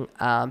giving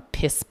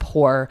piss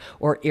poor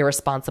or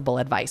irresponsible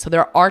advice. So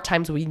there are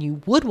times when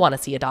you would want to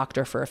see a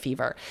doctor for a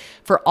fever.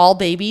 For all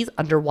babies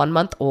under 1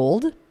 month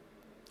old,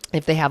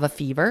 if they have a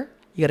fever,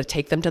 you got to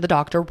take them to the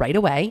doctor right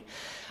away.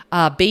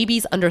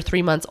 Babies under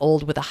 3 months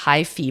old with a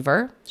high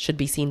fever should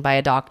be seen by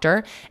a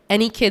doctor.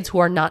 Any kids who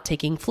are not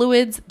taking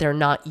fluids, they're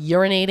not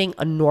urinating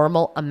a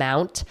normal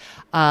amount,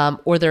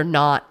 or they're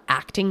not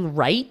acting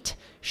right,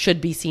 should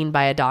be seen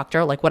by a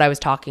doctor, like what I was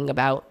talking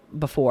about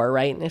before,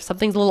 right? And if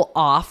something's a little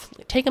off,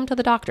 take them to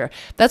the doctor.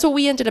 That's what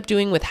we ended up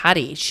doing with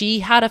Hattie. She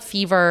had a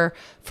fever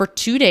for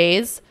 2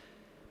 days.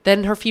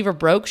 Then her fever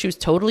broke. She was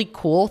totally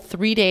cool.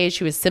 3 days,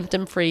 she was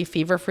symptom-free,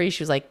 fever-free.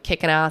 She was like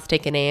kicking ass,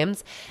 taking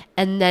names.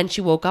 And then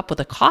she woke up with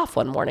a cough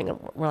one morning. And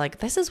we're like,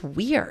 this is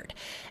weird.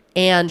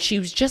 And she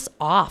was just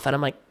off. And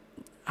I'm like,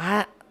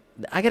 I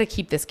got to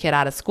keep this kid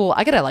out of school.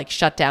 I got to like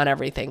shut down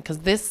everything because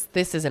this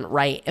isn't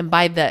right. And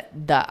by the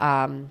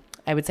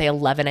I would say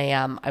 11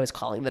 a.m., I was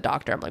calling the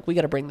doctor. I'm like, we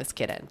got to bring this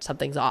kid in.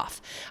 Something's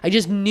off. I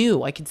just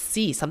knew, I could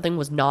see something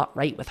was not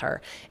right with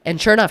her.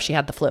 And sure enough, she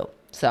had the flu.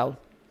 So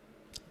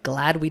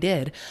glad we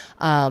did.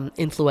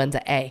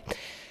 Influenza A.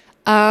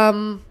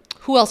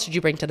 Who else did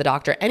you bring to the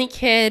doctor? Any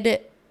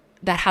kid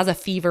that has a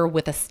fever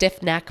with a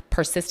stiff neck,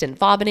 persistent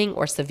vomiting,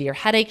 or severe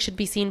headache should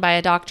be seen by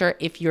a doctor.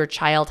 If your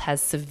child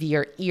has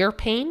severe ear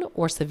pain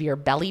or severe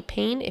belly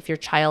pain, if your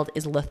child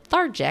is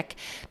lethargic,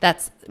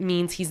 that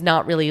means he's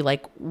not really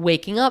like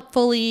waking up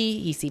fully.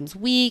 He seems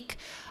weak,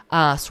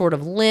 sort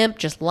of limp,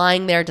 just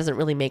lying there, doesn't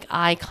really make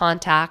eye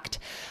contact.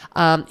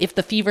 If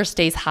the fever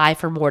stays high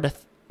for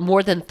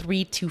more than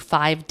 3 to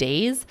 5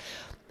 days.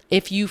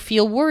 If you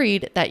feel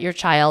worried that your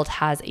child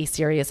has a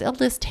serious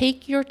illness,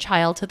 take your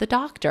child to the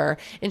doctor.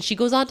 And she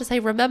goes on to say,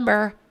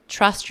 remember,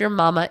 trust your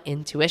mama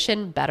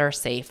intuition, better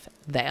safe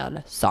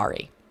than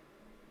sorry.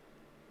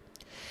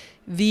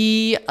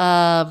 And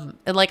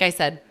like I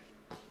said,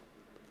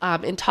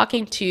 in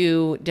talking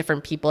to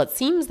different people, it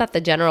seems that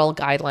the general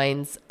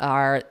guidelines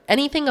are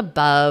anything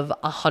above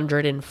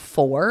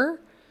 104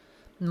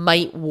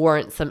 might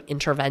warrant some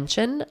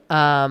intervention.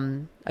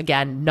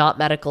 Again, not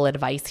medical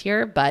advice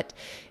here, but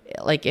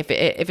like if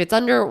it's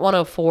under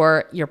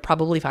 104, you're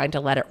probably fine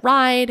to let it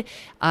ride.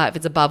 If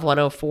it's above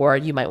 104,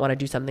 you might want to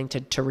do something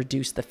to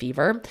reduce the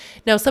fever.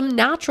 Now, some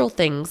natural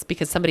things,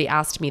 because somebody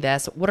asked me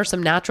this, what are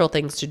some natural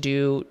things to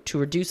do to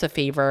reduce a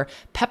fever?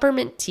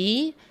 Peppermint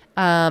tea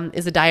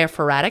is a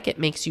diaphoretic. It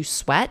makes you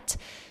sweat.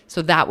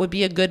 So that would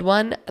be a good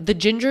one. The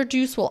ginger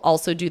juice will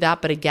also do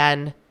that. But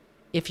again,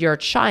 if you're a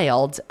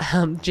child,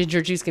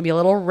 ginger juice can be a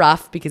little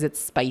rough because it's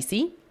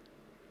spicy.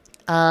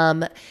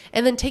 And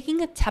then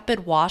taking a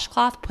tepid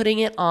washcloth, putting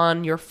it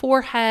on your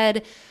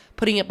forehead,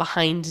 putting it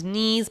behind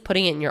knees,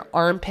 putting it in your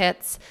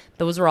armpits.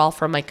 Those are all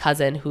from my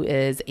cousin who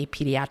is a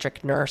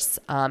pediatric nurse.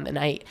 And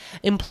I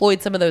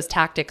employed some of those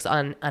tactics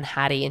on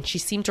Hattie, and she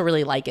seemed to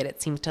really like it.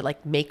 It seemed to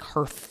like make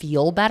her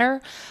feel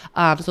better.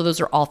 So those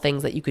are all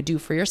things that you could do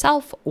for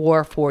yourself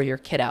or for your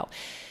kiddo.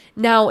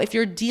 Now, if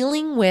you're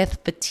dealing with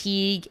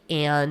fatigue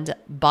and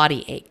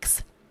body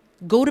aches,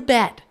 go to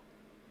bed.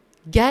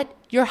 Get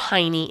your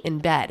hiney in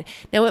bed.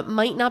 Now, it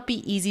might not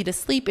be easy to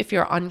sleep if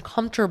you're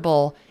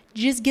uncomfortable.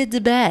 Just get to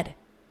bed.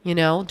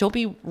 Don't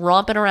be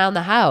romping around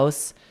the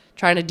house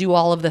trying to do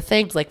all of the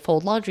things like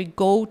fold laundry.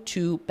 Go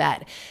to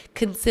bed.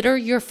 Consider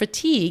your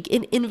fatigue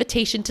an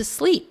invitation to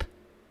sleep.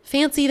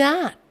 Fancy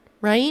that,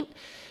 right?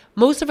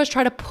 Most of us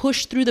try to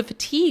push through the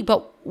fatigue,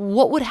 but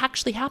what would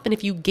actually happen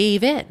if you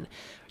gave in?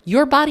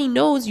 Your body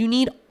knows you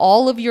need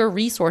all of your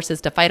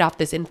resources to fight off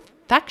this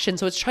infection,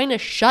 so it's trying to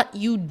shut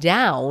you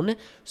down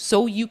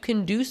so you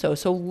can do so.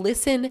 So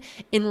listen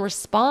and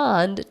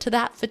respond to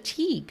that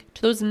fatigue,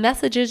 to those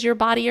messages your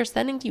body are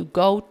sending to you.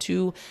 Go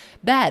to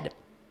bed.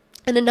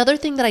 And another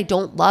thing that I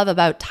don't love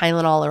about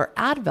Tylenol or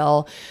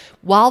Advil,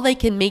 while they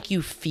can make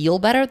you feel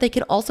better, they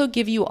can also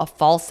give you a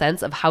false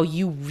sense of how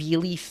you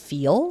really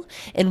feel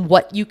and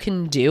what you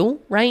can do,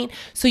 right?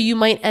 So you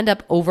might end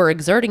up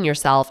overexerting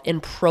yourself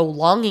and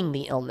prolonging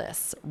the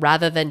illness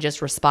rather than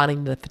just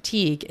responding to the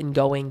fatigue and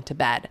going to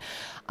bed.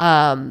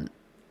 I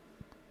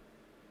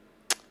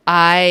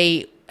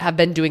have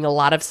been doing a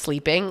lot of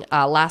sleeping.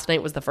 Last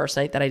night was the first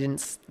night that I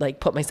didn't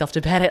put myself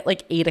to bed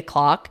at 8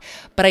 o'clock,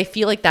 but I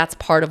feel like that's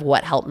part of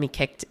what helped me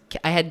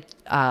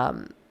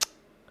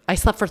I I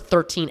slept for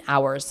 13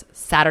 hours,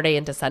 Saturday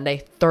into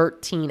Sunday,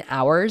 13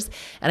 hours.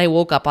 And I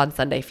woke up on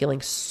Sunday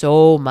feeling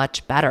so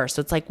much better.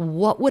 So it's like,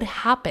 what would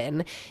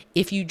happen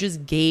if you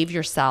just gave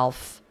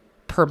yourself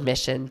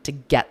permission to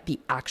get the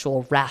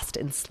actual rest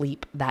and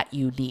sleep that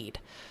you need?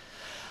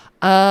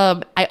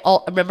 I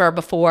remember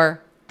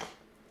before,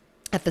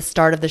 at the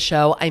start of the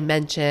show, I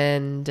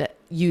mentioned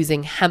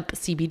using hemp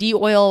CBD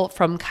oil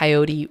from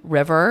Coyote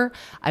River.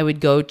 I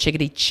would go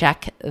chickadee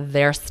check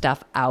their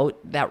stuff out.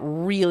 That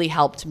really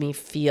helped me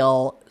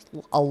feel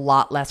a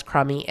lot less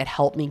crummy. It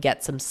helped me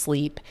get some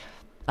sleep.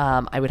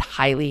 I would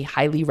highly,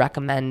 highly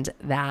recommend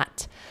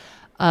that.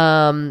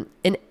 I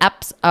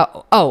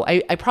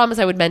promise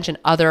I would mention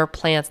other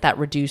plants that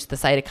reduce the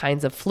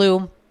cytokines of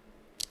flu.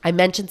 I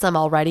mentioned some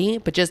already,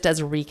 but just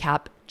as a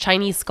recap,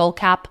 Chinese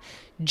skullcap,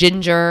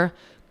 ginger,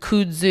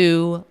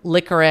 kudzu,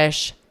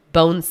 licorice,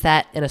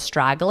 boneset, and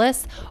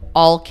astragalus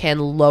all can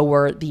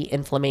lower the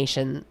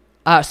inflammation.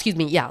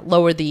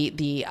 Lower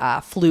the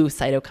flu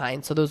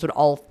cytokine. So those would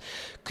all,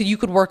 you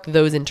could work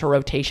those into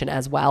rotation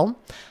as well.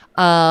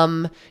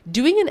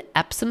 Doing an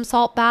Epsom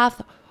salt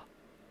bath,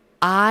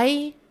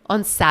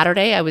 on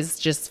Saturday, I was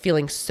just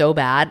feeling so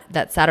bad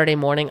that Saturday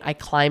morning I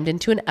climbed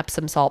into an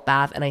Epsom salt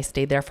bath and I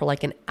stayed there for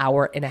like an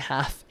hour and a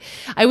half.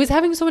 I was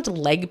having so much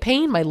leg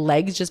pain. My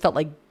legs just felt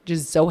like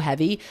just so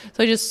heavy.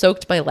 So I just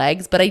soaked my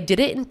legs, but I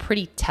did it in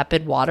pretty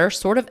tepid water,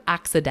 sort of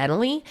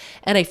accidentally.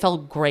 And I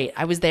felt great.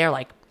 I was there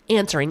like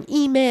answering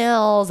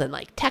emails and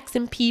like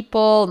texting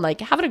people and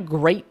like having a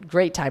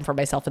great time for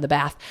myself in the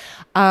bath.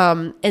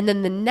 And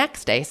then the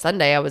next day,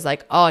 Sunday, I was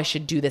like, oh, I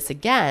should do this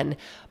again.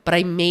 But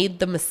I made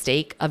the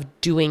mistake of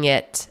doing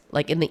it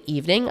like in the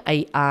evening.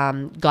 I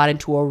got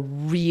into a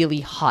really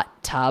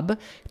hot tub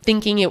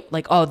thinking it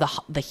like, oh,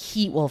 the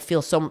heat will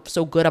feel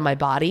so good on my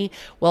body.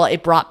 Well,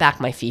 it brought back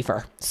my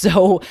fever.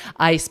 So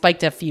I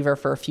spiked a fever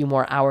for a few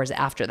more hours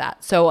after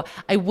that. So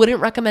I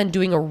wouldn't recommend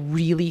doing a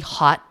really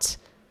hot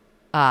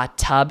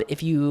tub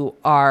if you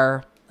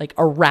are like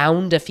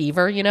around a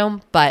fever,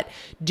 but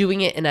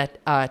doing it in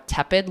a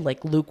tepid,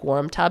 like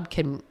lukewarm tub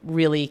can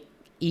really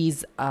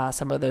ease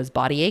some of those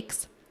body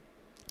aches.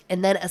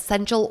 And then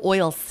essential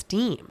oil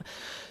steam.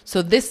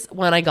 So this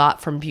one I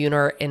got from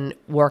Buhner and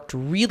worked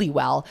really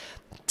well.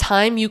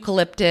 Thyme,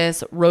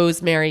 eucalyptus,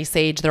 rosemary,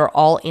 sage, they're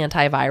all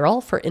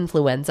antiviral for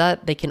influenza.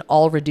 They can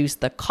all reduce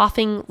the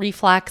coughing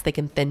reflex. They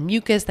can thin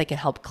mucus. They can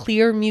help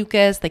clear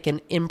mucus. They can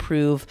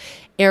improve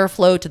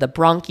airflow to the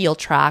bronchial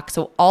tract.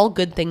 So all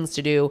good things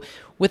to do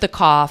with a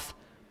cough,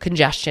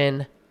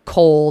 congestion,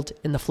 cold,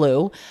 and the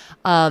flu.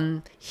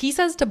 He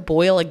says to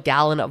boil a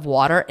gallon of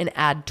water and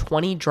add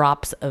 20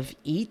 drops of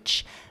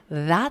each.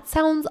 That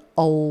sounds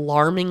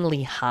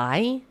alarmingly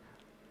high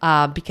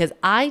because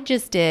I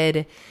just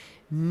did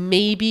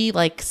maybe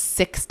like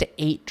 6 to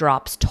 8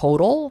 drops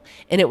total,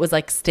 and it was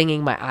like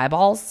stinging my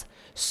eyeballs.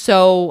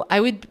 So I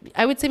would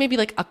say maybe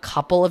like a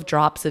couple of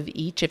drops of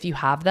each if you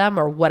have them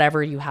or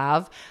whatever you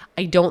have.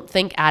 I don't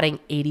think adding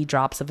 80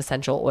 drops of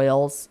essential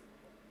oils,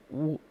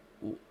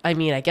 I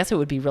mean, I guess it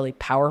would be really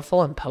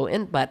powerful and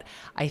potent, but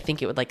I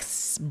think it would like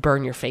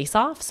burn your face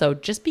off. So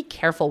just be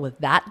careful with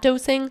that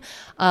dosing.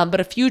 But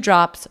a few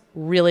drops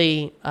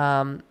really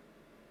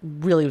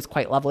was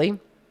quite lovely.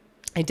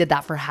 I did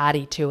that for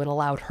Hattie too and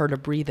allowed her to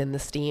breathe in the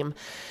steam.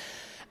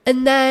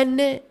 And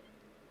then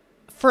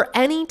for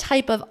any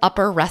type of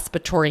upper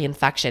respiratory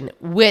infection,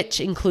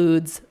 which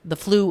includes the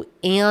flu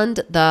and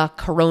the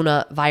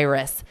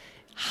coronavirus,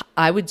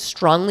 I would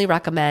strongly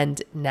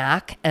recommend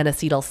NAC and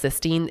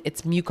acetylcysteine.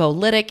 It's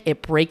mucolytic.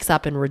 It breaks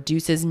up and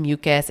reduces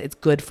mucus. It's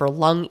good for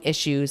lung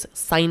issues,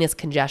 sinus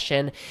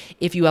congestion.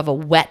 If you have a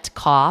wet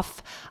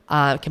cough,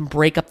 it can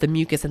break up the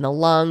mucus in the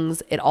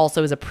lungs. It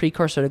also is a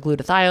precursor to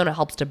glutathione. It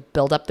helps to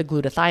build up the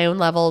glutathione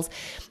levels.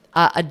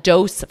 A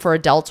dose for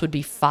adults would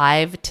be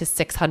 5 to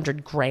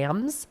 600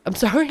 grams.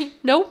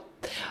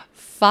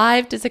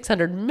 5 to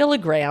 600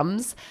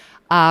 milligrams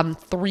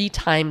 3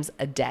 times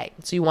a day.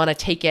 So you want to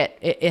take it,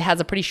 it has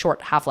a pretty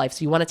short half-life,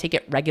 so you want to take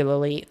it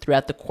regularly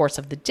throughout the course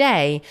of the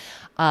day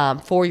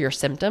for your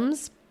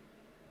symptoms.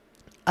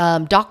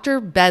 Dr.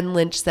 Ben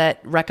Lynch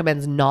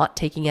recommends not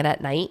taking it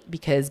at night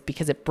because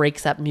it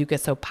breaks up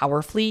mucus so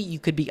powerfully, you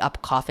could be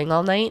up coughing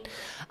all night.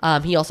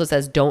 He also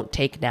says don't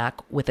take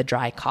NAC with a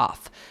dry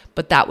cough,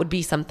 but that would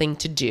be something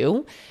to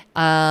do.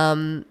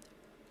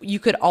 You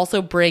could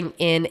also bring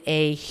in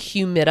a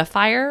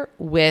humidifier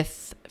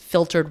with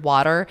filtered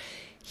water.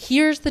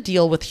 Here's the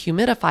deal with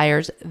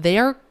humidifiers. They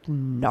are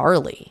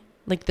gnarly.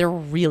 Like they're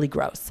really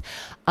gross.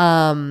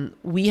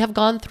 We have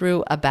gone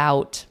through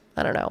about,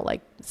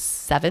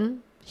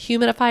 7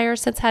 humidifiers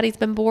since Hattie's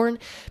been born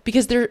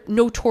because they're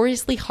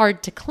notoriously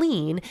hard to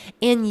clean,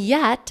 and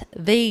yet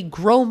they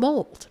grow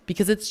mold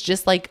because it's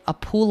just like a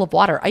pool of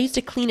water. I used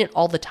to clean it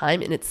all the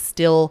time and it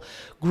still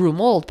grew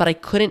mold, but I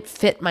couldn't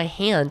fit my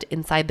hand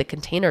inside the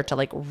container to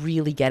like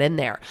really get in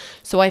there.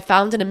 So I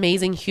found an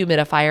amazing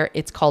humidifier.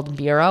 It's called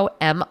Miro,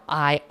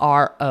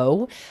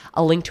 Miro.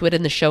 I'll link to it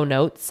in the show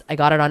notes. I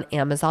got it on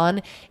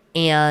Amazon,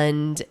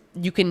 and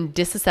you can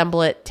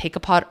disassemble it, take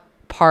apart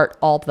apart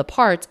all the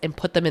parts and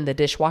put them in the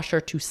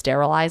dishwasher to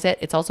sterilize it.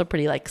 It's also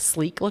pretty like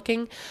sleek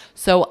looking.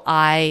 So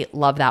I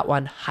love that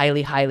one.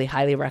 Highly, highly,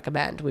 highly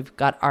recommend. We've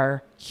got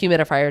our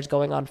humidifiers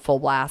going on full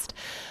blast.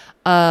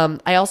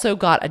 I also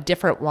got a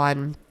different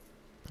one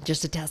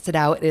just to test it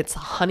out. It's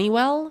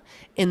Honeywell,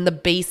 and the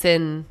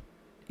basin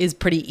is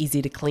pretty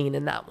easy to clean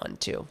in that one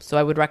too. So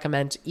I would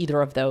recommend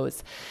either of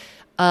those.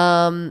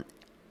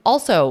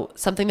 Also,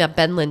 something that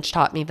Ben Lynch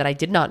taught me that I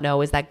did not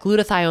know is that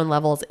glutathione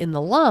levels in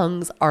the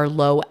lungs are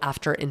low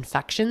after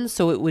infection.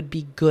 So it would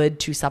be good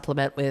to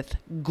supplement with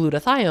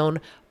glutathione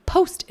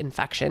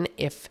post-infection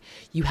if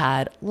you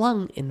had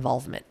lung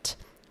involvement.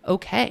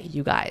 Okay,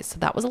 you guys, so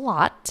that was a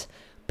lot.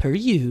 Per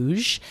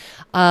usual.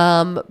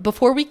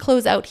 Before we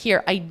close out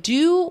here, I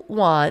do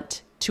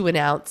want to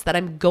announce that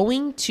I'm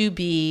going to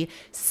be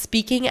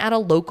speaking at a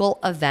local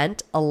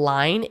event,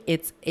 Align.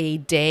 It's a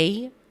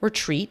day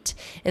retreat,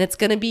 and it's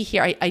going to be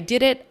here. I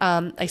did it.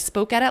 I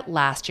spoke at it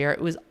last year. It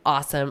was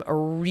awesome. A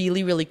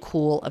really, really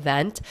cool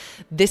event.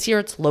 This year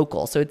it's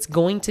local. So it's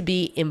going to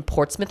be in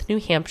Portsmouth, New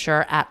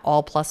Hampshire at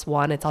All Plus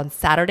One. It's on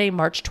Saturday,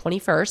 March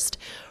 21st.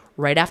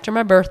 Right after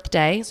my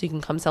birthday, so you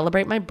can come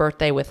celebrate my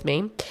birthday with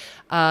me.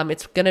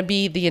 It's going to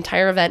be, the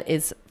entire event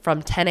is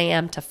from 10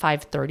 a.m. to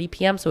 5:30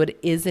 p.m., so it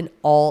is an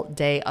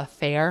all-day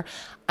affair.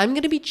 I'm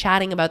going to be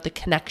chatting about the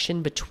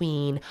connection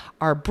between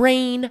our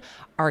brain,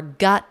 our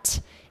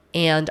gut,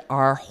 and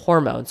our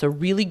hormones. A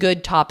really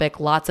good topic,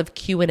 lots of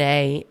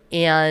Q&A,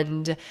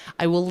 and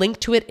I will link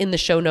to it in the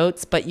show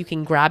notes, but you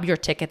can grab your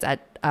tickets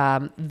at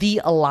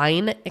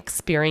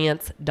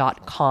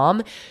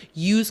thealignexperience.com.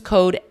 Use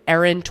code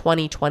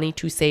ERIN2020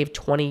 to save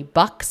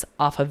 $20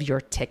 off of your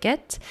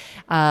ticket.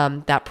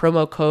 That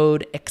promo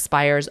code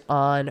expires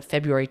on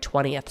February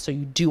 20th, so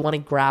you do want to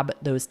grab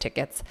those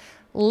tickets.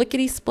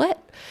 Lickety split.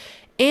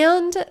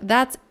 And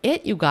that's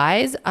it, you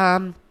guys.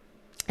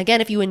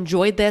 Again, if you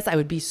enjoyed this, I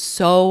would be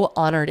so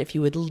honored if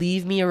you would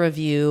leave me a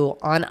review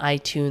on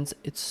iTunes.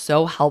 It's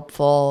so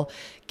helpful.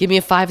 Give me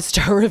a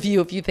 5-star review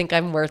if you think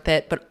I'm worth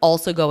it, but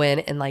also go in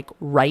and like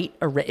write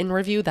a written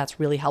review. That's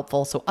really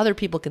helpful so other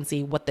people can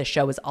see what this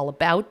show is all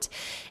about.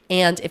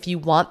 And if you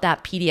want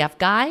that PDF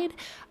guide,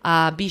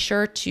 be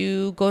sure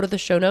to go to the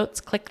show notes,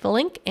 click the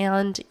link,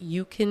 and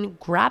you can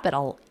grab it.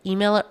 I'll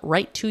email it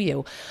right to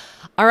you.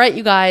 All right,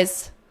 you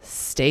guys,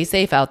 stay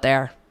safe out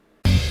there.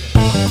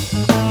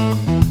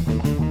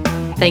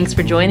 Thanks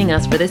for joining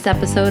us for this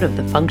episode of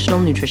the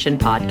Functional Nutrition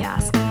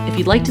Podcast. If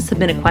you'd like to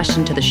submit a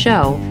question to the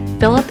show,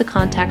 fill out the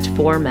contact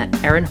form at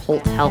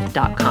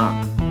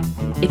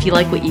erinholthealth.com. If you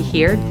like what you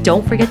hear,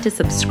 don't forget to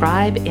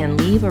subscribe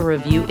and leave a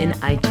review in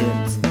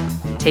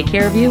iTunes. Take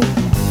care of you.